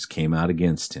Jews, came out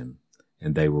against him,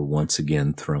 and they were once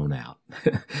again thrown out.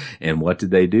 And what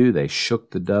did they do? They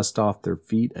shook the dust off their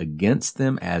feet against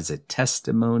them as a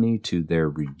testimony to their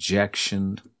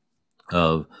rejection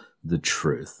of the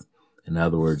truth. In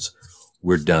other words,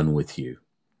 we're done with you.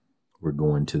 We're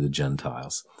going to the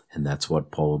Gentiles. And that's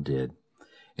what Paul did.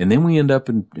 And then we end up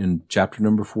in chapter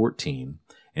number 14.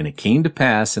 And it came to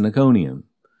pass in Iconium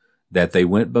that they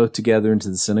went both together into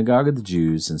the synagogue of the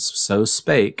Jews, and so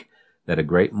spake that a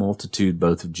great multitude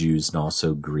both of Jews and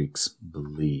also Greeks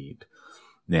believed.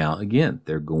 Now, again,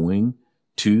 they're going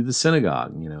to the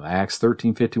synagogue. Acts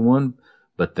 13:51,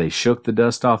 but they shook the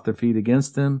dust off their feet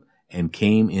against them and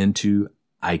came into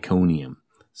Iconium.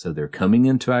 So they're coming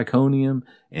into Iconium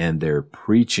and they're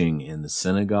preaching in the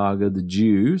synagogue of the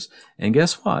Jews. And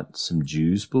guess what? Some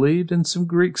Jews believed and some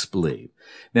Greeks believed.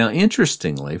 Now,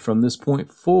 interestingly, from this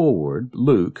point forward,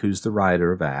 Luke, who's the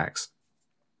writer of Acts,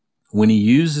 when he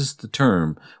uses the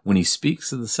term, when he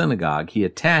speaks of the synagogue, he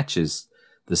attaches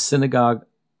the synagogue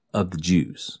of the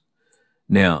Jews.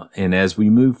 Now, and as we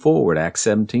move forward, Acts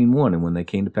 17:1, and when they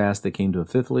came to pass, they came to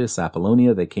Epiphalis,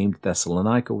 Apollonia, they came to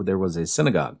Thessalonica, where there was a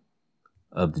synagogue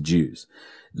of the Jews.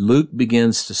 Luke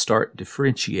begins to start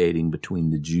differentiating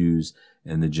between the Jews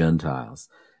and the Gentiles.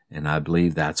 And I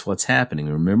believe that's what's happening.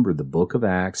 Remember, the book of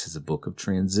Acts is a book of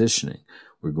transitioning.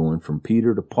 We're going from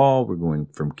Peter to Paul. We're going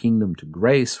from kingdom to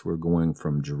grace. We're going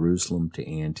from Jerusalem to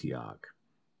Antioch.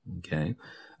 Okay?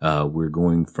 We're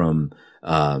going from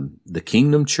the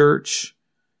kingdom church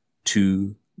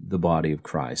to the body of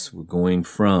Christ. We're going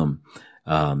from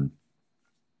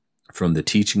the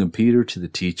teaching of Peter to the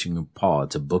teaching of Paul.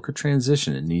 It's a book of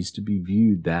transition. It needs to be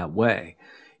viewed that way.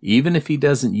 Even if he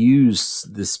doesn't use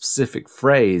the specific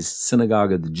phrase,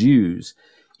 synagogue of the Jews,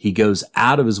 he goes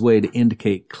out of his way to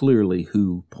indicate clearly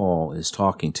who Paul is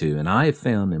talking to. And I have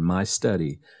found in my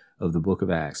study of the book of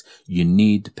Acts, you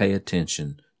need to pay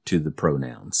attention to the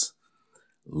pronouns.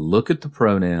 Look at the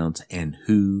pronouns and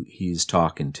who he's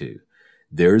talking to.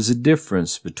 There's a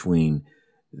difference between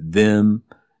them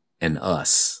and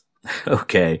us.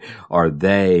 Okay, or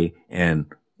they and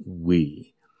we.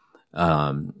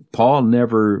 Paul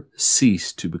never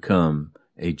ceased to become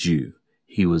a Jew.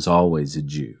 He was always a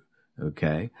Jew.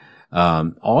 Okay.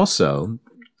 Also,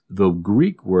 the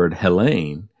Greek word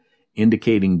Hellene,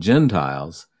 indicating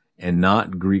Gentiles and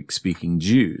not Greek-speaking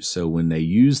Jews. So when they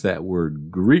use that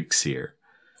word Greeks here,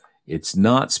 it's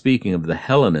not speaking of the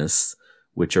Hellenists,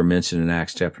 which are mentioned in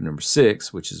Acts chapter number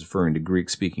 6, which is referring to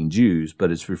Greek-speaking Jews,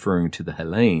 but it's referring to the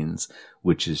Hellenes,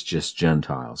 which is just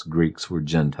Gentiles. Greeks were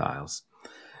Gentiles.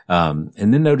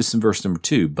 And then notice in verse number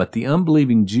 2, but the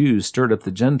unbelieving Jews stirred up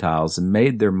the Gentiles and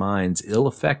made their minds ill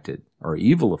affected or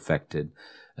evil affected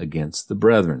against the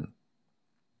brethren.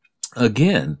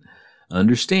 Again,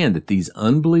 understand that these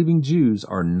unbelieving Jews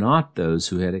are not those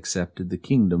who had accepted the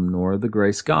kingdom nor the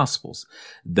grace gospels.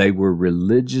 They were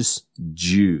religious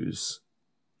Jews.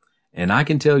 And I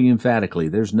can tell you emphatically,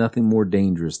 there's nothing more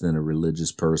dangerous than a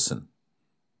religious person.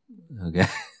 Okay?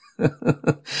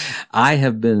 I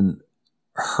have been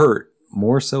hurt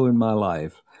more so in my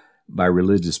life by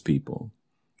religious people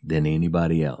than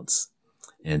anybody else.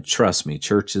 And trust me,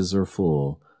 churches are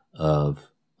full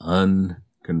of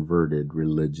unconverted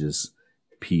religious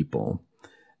people.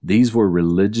 These were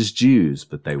religious Jews,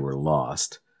 but they were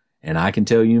lost. And I can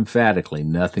tell you emphatically,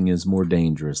 nothing is more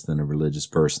dangerous than a religious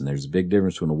person. There's a big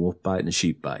difference between a wolf bite and a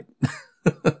sheep bite.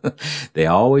 They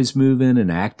always move in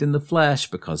and act in the flesh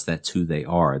because that's who they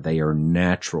are. They are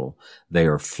natural. They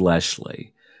are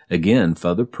fleshly. Again,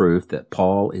 further proof that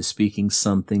Paul is speaking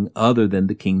something other than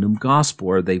the kingdom gospel,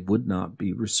 or they would not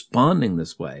be responding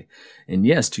this way. And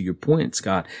yes, to your point,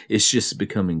 Scott, it's just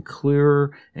becoming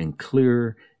clearer and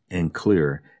clearer and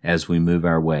clearer as we move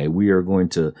our way. We are going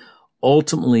to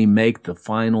ultimately make the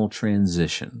final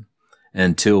transition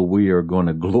until we are going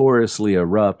to gloriously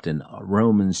erupt in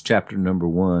Romans chapter number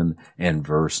 1 and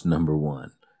verse number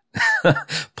 1.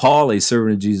 Paul, a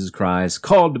servant of Jesus Christ,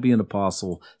 called to be an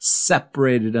apostle,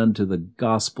 separated unto the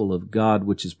gospel of God,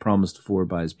 which is promised afore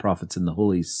by his prophets in the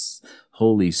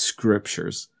holy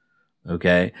scriptures.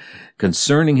 Okay.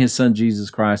 Concerning his son, Jesus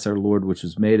Christ, our Lord, which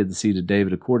was made of the seed of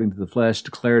David according to the flesh,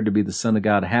 declared to be the Son of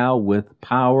God. How? With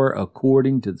power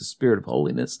according to the Spirit of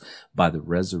holiness by the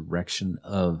resurrection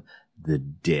of the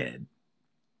dead.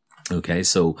 Okay,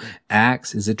 so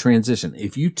Acts is a transition.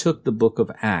 If you took the book of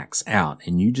Acts out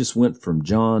and you just went from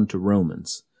John to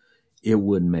Romans, it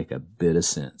wouldn't make a bit of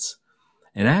sense.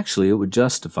 And actually, it would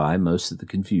justify most of the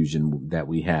confusion that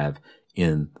we have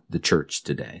in the church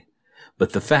today.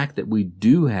 But the fact that we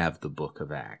do have the book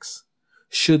of Acts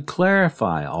should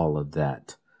clarify all of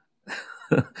that,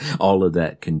 all of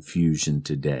that confusion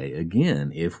today.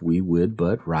 Again, if we would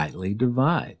but rightly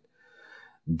divide.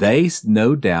 They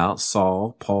no doubt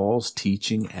saw Paul's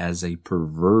teaching as a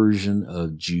perversion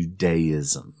of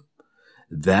Judaism.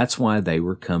 That's why they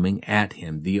were coming at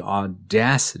him. The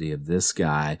audacity of this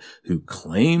guy who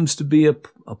claims to be an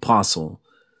apostle,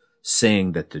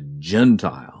 saying that the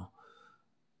Gentile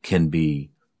can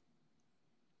be,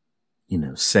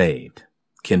 saved,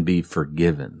 can be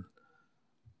forgiven.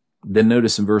 Then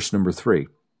notice in verse number 3.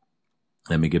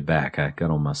 Let me get back. I got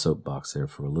on my soapbox there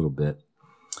for a little bit.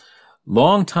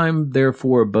 Long time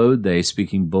therefore abode they,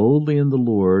 speaking boldly in the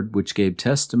Lord, which gave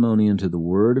testimony unto the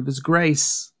word of his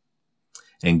grace,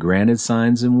 and granted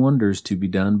signs and wonders to be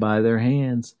done by their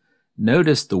hands.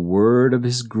 Notice the word of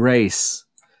his grace.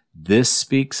 This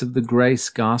speaks of the grace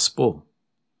gospel.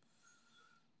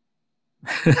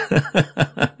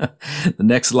 The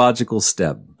next logical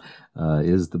step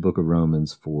is the book of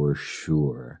Romans for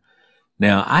sure.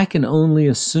 Now, I can only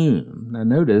assume, now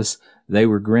notice, they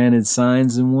were granted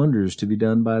signs and wonders to be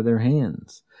done by their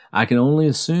hands. I can only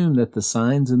assume that the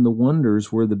signs and the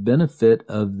wonders were the benefit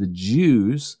of the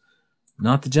Jews,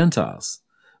 not the Gentiles,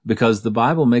 because the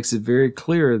Bible makes it very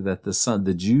clear that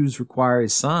the Jews require a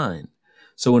sign.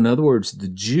 So in other words, the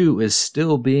Jew is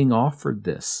still being offered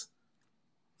this.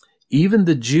 Even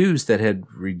the Jews that had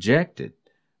rejected,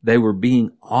 they were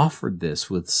being offered this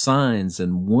with signs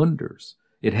and wonders.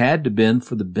 It had to have been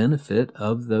for the benefit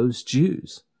of those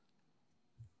Jews,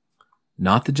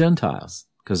 not the Gentiles,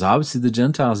 because obviously the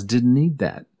Gentiles didn't need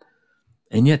that.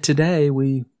 And yet today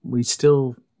we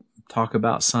still talk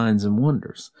about signs and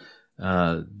wonders.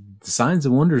 The signs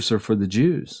and wonders are for the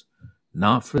Jews,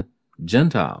 not for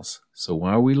Gentiles. So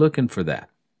why are we looking for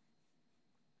that?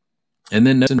 And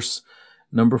then verse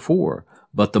number 4,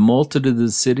 but the multitude of the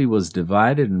city was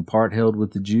divided, in part held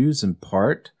with the Jews, and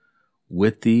part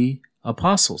with the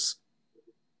apostles.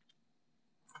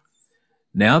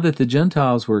 Now that the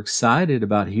Gentiles were excited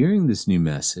about hearing this new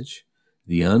message,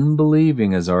 the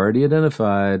unbelieving, as already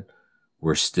identified,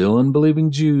 were still unbelieving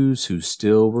Jews who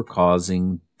still were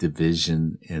causing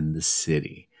division in the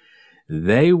city.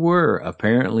 They were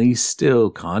apparently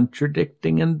still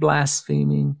contradicting and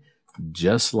blaspheming,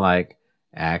 just like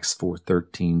Acts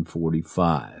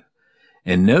 13:45.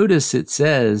 And notice it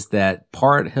says that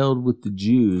part held with the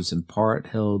Jews and part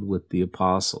held with the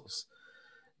apostles.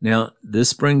 Now,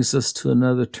 this brings us to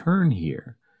another turn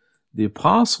here. The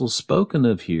apostles spoken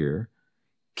of here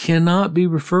cannot be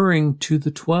referring to the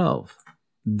 12.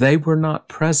 They were not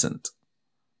present.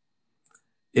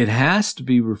 It has to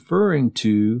be referring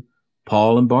to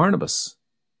Paul and Barnabas.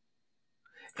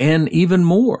 and even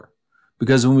more.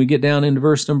 Because when we get down into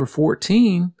verse number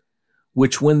 14,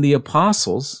 which when the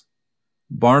apostles,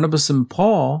 Barnabas and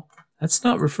Paul, that's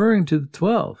not referring to the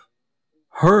 12,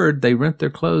 heard, they rent their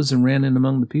clothes and ran in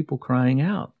among the people crying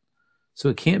out. So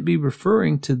it can't be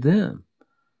referring to them.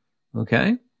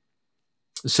 Okay?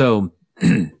 So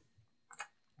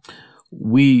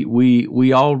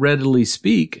we all readily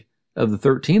speak of the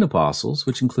 13 apostles,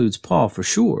 which includes Paul for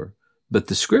sure, but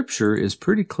the scripture is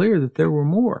pretty clear that there were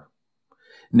more.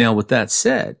 Now, with that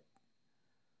said,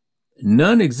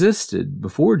 none existed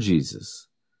before Jesus,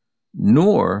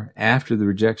 nor after the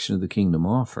rejection of the kingdom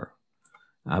offer.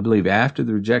 I believe after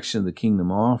the rejection of the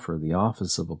kingdom offer, the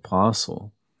office of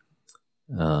apostle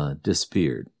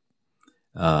disappeared.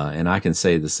 And I can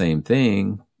say the same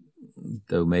thing,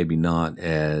 though maybe not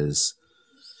as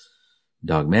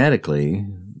dogmatically,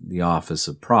 the office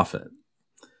of prophet,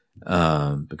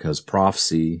 because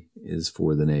prophecy is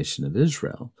for the nation of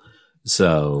Israel.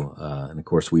 So, and of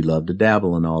course, we love to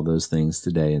dabble in all those things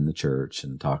today in the church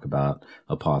and talk about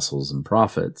apostles and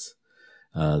prophets.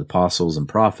 The apostles and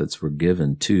prophets were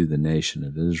given to the nation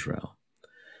of Israel.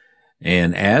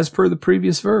 And as per the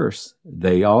previous verse,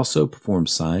 they also performed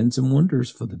signs and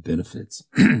wonders for the benefits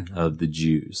of the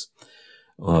Jews.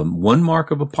 One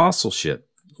mark of apostleship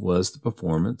was the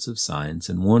performance of signs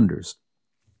and wonders.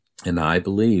 And I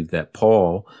believe that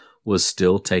Paul was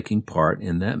still taking part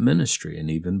in that ministry, and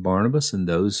even Barnabas and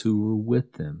those who were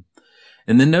with them.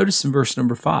 And then notice in verse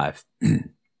number 5,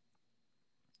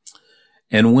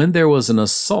 and when there was an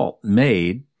assault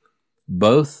made,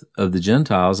 both of the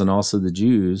Gentiles and also the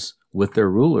Jews, with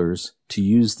their rulers, to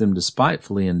use them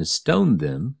despitefully and to stone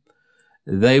them,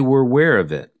 they were aware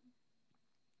of it,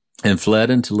 and fled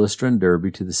into Lystra and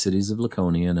Derbe to the cities of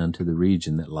Lycaonia and unto the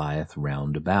region that lieth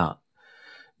round about.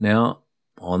 Now,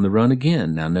 on the run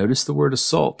again. Now, notice the word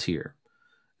assault here.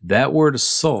 That word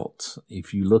assault,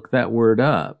 if you look that word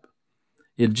up,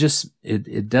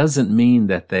 it doesn't mean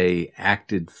that they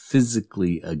acted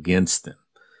physically against them.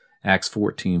 Acts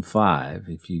 14:5,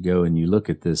 if you go and you look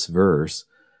at this verse,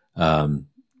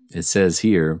 it says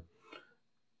here,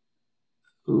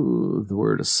 the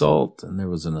word assault, and there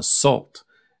was an assault.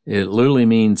 It literally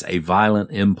means a violent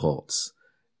impulse,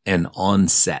 an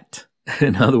onset.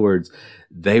 In other words,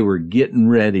 they were getting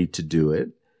ready to do it,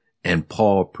 and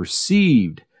Paul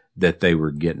perceived that they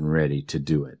were getting ready to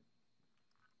do it.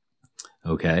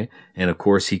 Okay? And of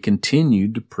course, he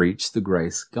continued to preach the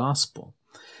grace gospel.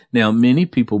 Now, many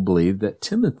people believe that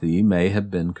Timothy may have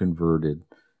been converted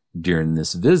during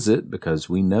this visit, because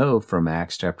we know from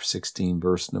Acts chapter 16,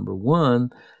 verse number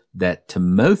 1, that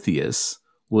Timotheus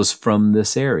was from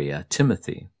this area,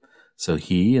 Timothy. So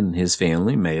he and his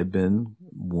family may have been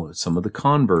some of the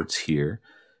converts here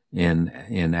in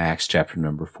Acts chapter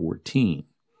number 14.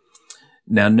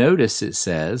 Now notice it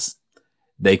says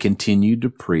they continued to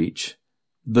preach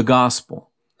the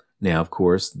gospel. Now, of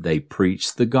course, they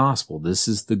preached the gospel. This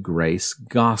is the grace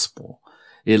gospel.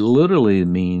 It literally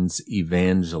means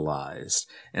evangelized.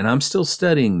 And I'm still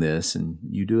studying this, and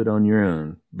you do it on your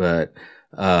own. But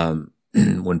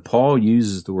when Paul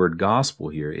uses the word gospel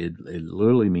here, it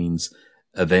literally means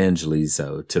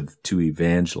evangelizo, to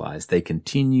evangelize. They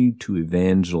continue to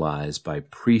evangelize by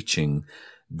preaching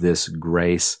this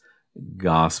grace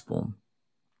gospel.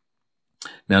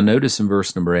 Now notice in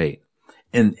verse number 8,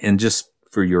 and just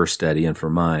for your study and for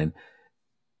mine,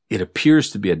 it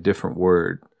appears to be a different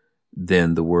word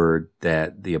than the word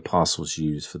that the apostles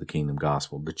used for the kingdom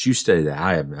gospel. But you study that.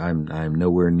 I'm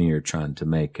nowhere near trying to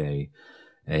make a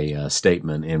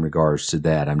statement in regards to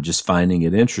that. I'm just finding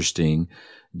it interesting,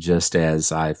 just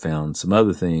as I found some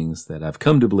other things that I've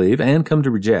come to believe and come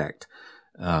to reject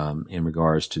in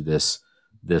regards to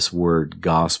this word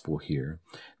gospel here.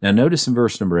 Now notice in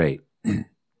verse number 8,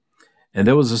 and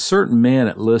there was a certain man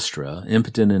at Lystra,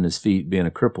 impotent in his feet, being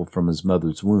a cripple from his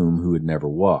mother's womb, who had never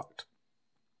walked.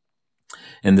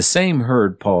 And the same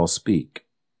heard Paul speak,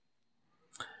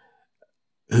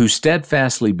 who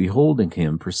steadfastly beholding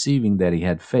him, perceiving that he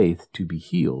had faith to be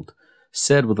healed,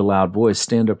 said with a loud voice,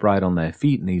 Stand upright on thy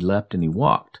feet. And he leapt and he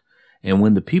walked. And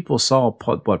when the people saw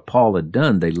what Paul had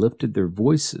done, they lifted their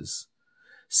voices,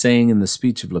 saying in the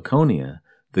speech of Lycaonia,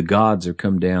 The gods are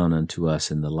come down unto us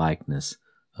in the likeness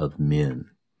of men.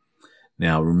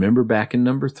 Now remember back in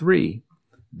number 3,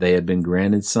 they had been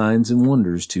granted signs and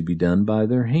wonders to be done by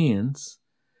their hands.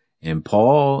 And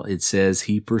Paul, it says,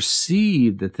 he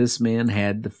perceived that this man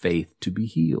had the faith to be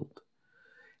healed.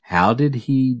 How did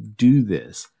he do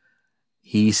this?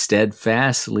 He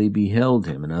steadfastly beheld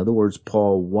him. In other words,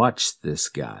 Paul watched this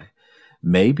guy.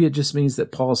 Maybe it just means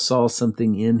that Paul saw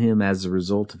something in him as a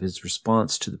result of his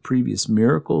response to the previous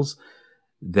miracles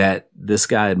that this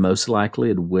guy had most likely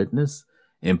had witnessed,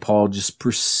 and Paul just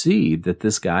perceived that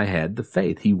this guy had the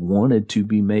faith. He wanted to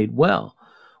be made well.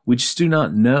 We just do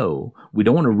not know. We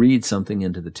don't want to read something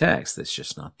into the text that's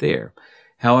just not there.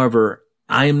 However,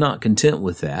 I am not content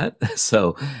with that.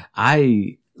 So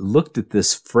I looked at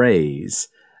this phrase,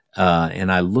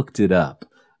 and I looked it up.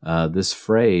 This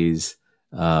phrase,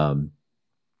 and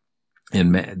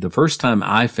the first time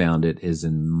I found it is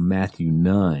in Matthew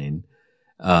 9,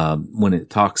 when it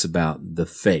talks about the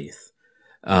faith.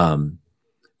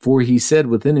 For he said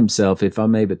within himself, if I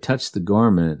may but touch the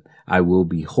garment, I will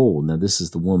be whole. Now, this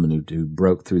is the woman who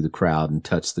broke through the crowd and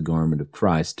touched the garment of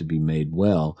Christ to be made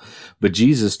well. But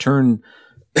Jesus turned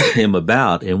him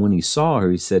about, and when he saw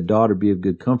her, he said, daughter, be of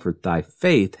good comfort. Thy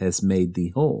faith has made thee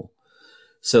whole.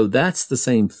 So that's the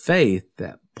same faith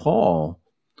that Paul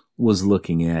was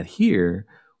looking at here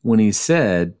when he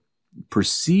said,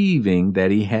 perceiving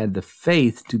that he had the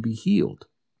faith to be healed.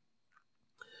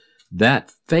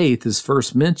 That faith is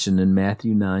first mentioned in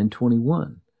Matthew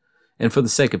 9:21. And for the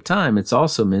sake of time, it's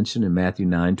also mentioned in Matthew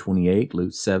 9:28,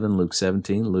 Luke 7, Luke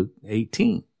 17, Luke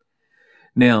 18.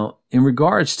 Now, in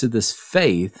regards to this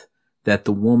faith that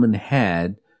the woman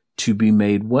had to be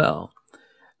made well,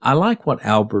 I like what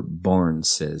Albert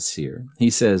Barnes says here. He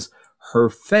says, her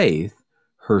faith,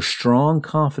 her strong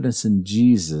confidence in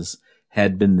Jesus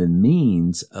had been the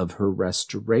means of her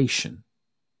restoration.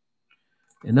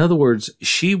 In other words,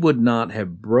 she would not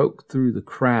have broke through the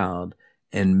crowd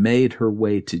and made her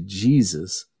way to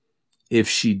Jesus if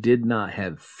she did not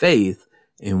have faith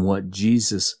in what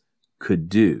Jesus could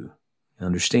do.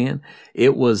 Understand?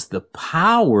 It was the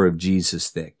power of Jesus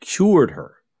that cured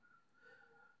her.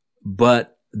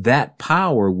 But that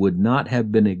power would not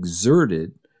have been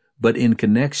exerted but in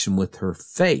connection with her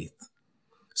faith.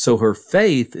 So her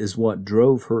faith is what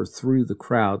drove her through the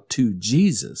crowd to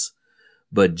Jesus.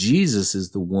 But Jesus is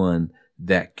the one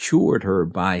that cured her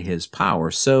by his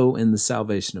power. So in the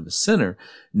salvation of a sinner,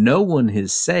 no one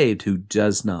is saved who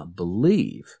does not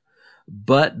believe.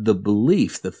 But the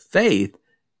belief, the faith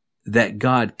that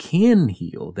God can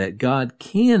heal, that God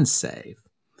can save,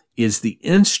 is the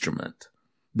instrument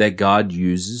that God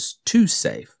uses to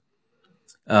save.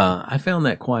 I found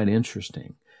that quite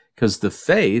interesting because the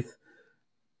faith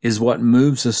is what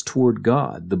moves us toward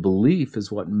God. The belief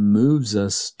is what moves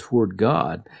us toward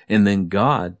God, and then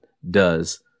God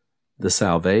does the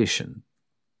salvation.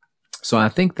 So I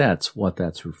think that's what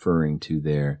that's referring to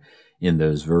there in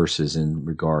those verses in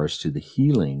regards to the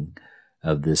healing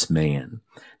of this man.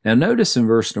 Now notice in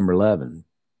verse number 11,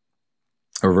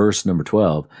 or verse number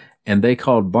 12, and they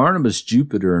called Barnabas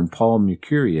Jupiter and Paul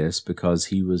Mercurius because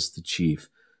he was the chief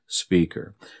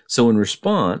speaker. So in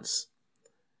response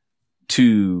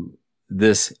to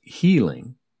this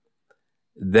healing,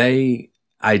 they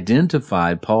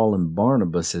identified Paul and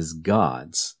Barnabas as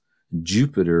gods,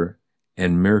 Jupiter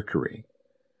and Mercury.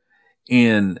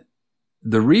 And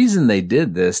the reason they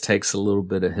did this takes a little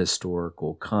bit of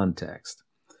historical context.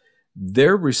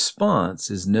 Their response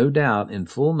is no doubt in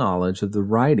full knowledge of the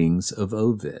writings of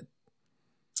Ovid,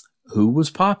 who was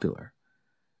popular.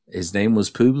 His name was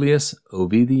Publius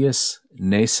Ovidius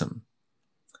Nasum.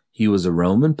 He was a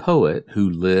Roman poet who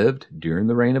lived during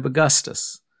the reign of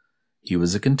Augustus. He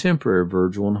was a contemporary of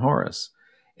Virgil and Horace,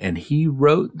 and he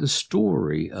wrote the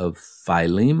story of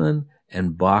Philemon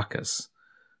and Bacchus,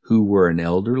 who were an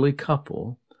elderly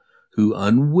couple who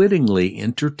unwittingly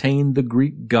entertained the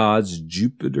Greek gods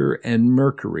Jupiter and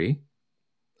Mercury,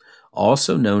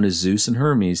 also known as Zeus and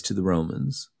Hermes to the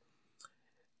Romans,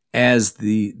 as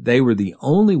they were the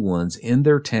only ones in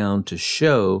their town to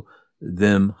show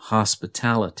them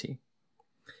hospitality.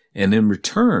 And in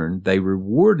return, they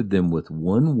rewarded them with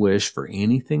one wish for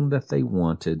anything that they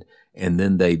wanted, and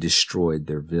then they destroyed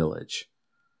their village.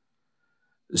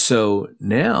 So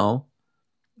now,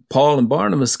 Paul and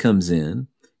Barnabas comes in.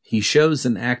 He shows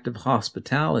an act of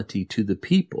hospitality to the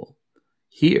people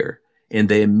here, and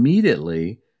they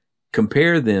immediately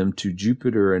compare them to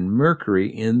Jupiter and Mercury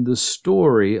in the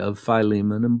story of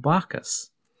Philemon and Bacchus.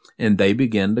 And they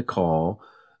begin to call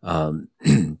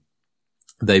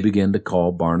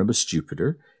Barnabas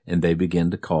Jupiter, and they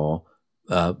begin to call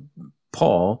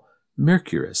Paul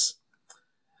Mercurius.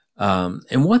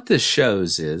 And what this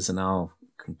shows is, and I'll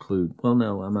conclude, well,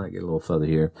 no, I might get a little further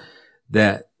here,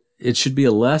 that it should be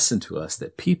a lesson to us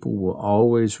that people will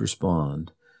always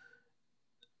respond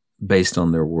based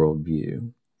on their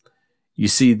worldview. You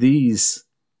see, these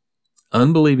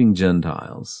unbelieving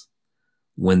Gentiles,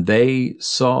 when they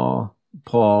saw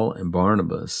Paul and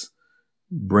Barnabas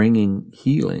bringing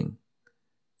healing,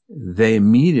 they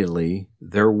immediately,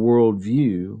 their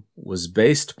worldview was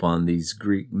based upon these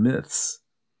Greek myths.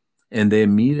 and they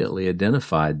immediately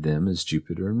identified them as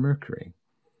Jupiter and Mercury.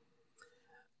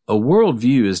 A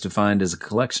worldview is defined as a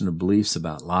collection of beliefs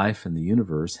about life and the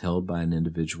universe held by an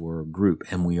individual or a group,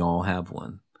 and we all have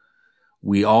one.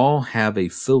 We all have a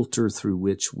filter through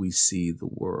which we see the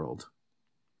world.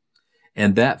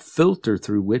 And that filter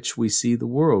through which we see the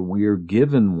world, we are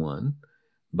given one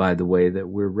by the way that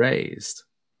we're raised.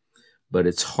 But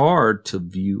it's hard to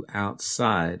view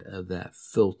outside of that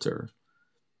filter.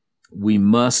 We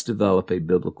must develop a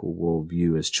biblical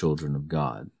worldview as children of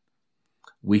God.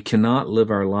 We cannot live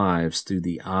our lives through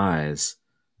the eyes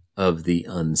of the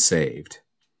unsaved.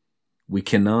 We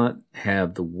cannot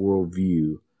have the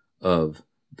worldview of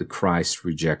the Christ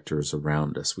rejectors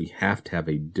around us. We have to have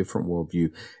a different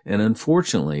worldview. And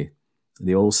unfortunately,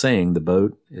 the old saying, the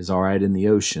boat is all right in the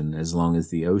ocean as long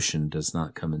as the ocean does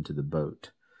not come into the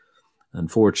boat.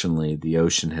 Unfortunately, the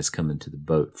ocean has come into the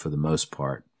boat for the most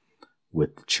part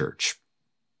with the church.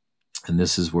 And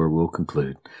this is where we'll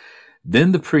conclude.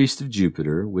 Then the priest of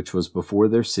Jupiter, which was before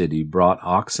their city, brought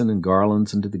oxen and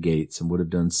garlands into the gates, and would have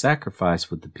done sacrifice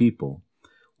with the people,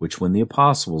 which when the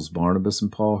apostles Barnabas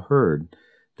and Paul heard,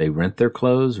 they rent their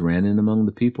clothes, ran in among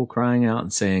the people, crying out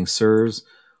and saying, Sirs,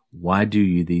 why do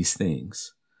you these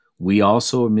things? We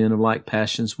also are men of like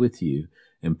passions with you,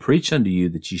 and preach unto you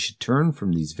that ye should turn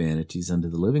from these vanities unto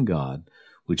the living God,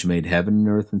 which made heaven and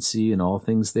earth and sea and all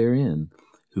things therein,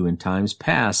 who in times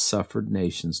past suffered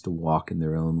nations to walk in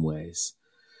their own ways.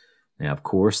 Now, of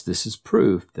course, this is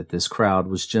proof that this crowd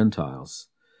was Gentiles,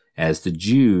 as the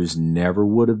Jews never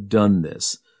would have done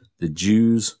this. The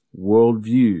Jews'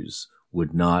 worldviews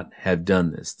would not have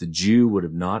done this. The Jew would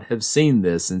have not have seen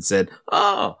this and said,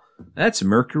 oh, that's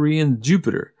Mercury and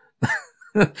Jupiter.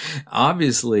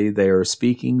 Obviously, they are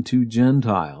speaking to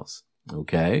Gentiles,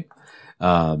 okay?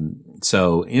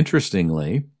 So,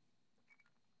 interestingly,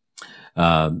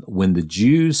 when the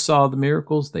Jews saw the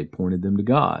miracles, they pointed them to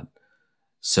God.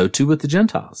 So too with the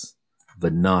Gentiles,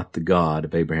 but not the God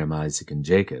of Abraham, Isaac, and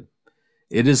Jacob.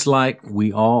 It is like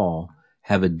we all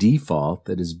have a default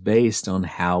that is based on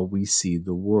how we see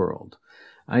the world.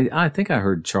 I think I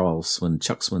heard Chuck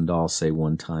Swindoll say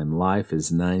one time, life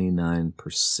is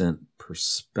 99%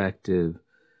 perspective,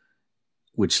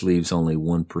 which leaves only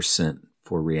 1%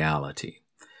 for reality.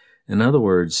 In other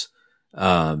words,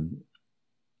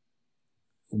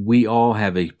 we all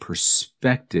have a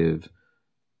perspective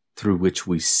through which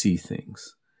we see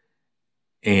things.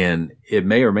 And it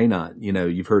may or may not,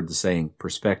 you've heard the saying,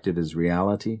 perspective is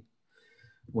reality.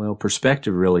 Well,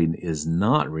 perspective really is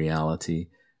not reality,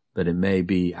 but it may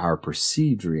be our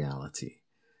perceived reality.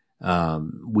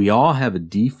 We all have a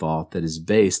default that is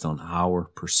based on our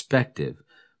perspective,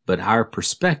 but our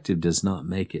perspective does not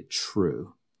make it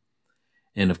true.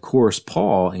 And of course,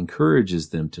 Paul encourages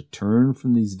them to turn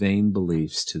from these vain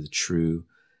beliefs to the true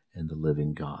and the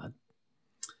living God.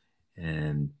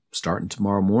 And starting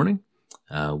tomorrow morning,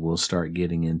 we'll start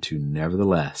getting into,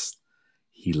 nevertheless,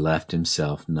 he left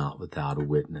himself not without a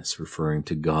witness, referring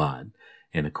to God.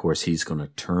 And of course, he's going to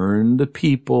turn the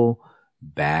people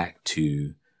back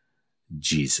to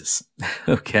Jesus.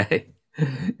 Okay?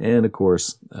 And of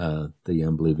course, the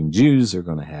unbelieving Jews are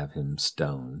going to have him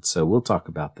stoned. So we'll talk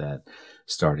about that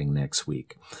starting next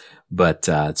week. But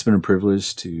it's been a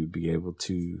privilege to be able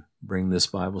to bring this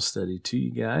Bible study to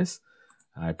you guys.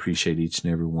 I appreciate each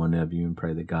and every one of you and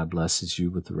pray that God blesses you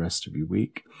with the rest of your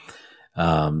week.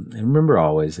 And remember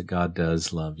always that God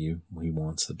does love you. He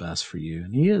wants the best for you,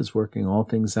 and he is working all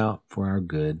things out for our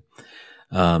good.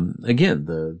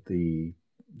 Again,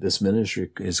 this ministry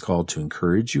is called to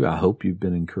encourage you. I hope you've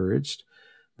been encouraged.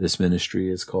 This ministry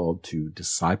is called to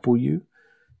disciple you,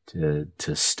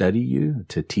 to study you,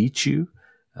 to teach you.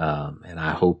 And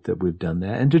I hope that we've done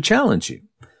that, and to challenge you.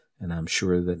 And I'm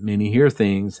sure that many hear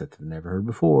things that they've never heard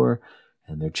before,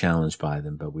 and they're challenged by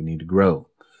them, but we need to grow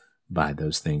by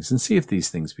those things and see if these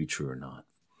things be true or not.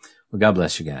 Well, God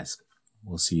bless you guys.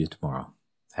 We'll see you tomorrow.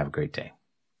 Have a great day.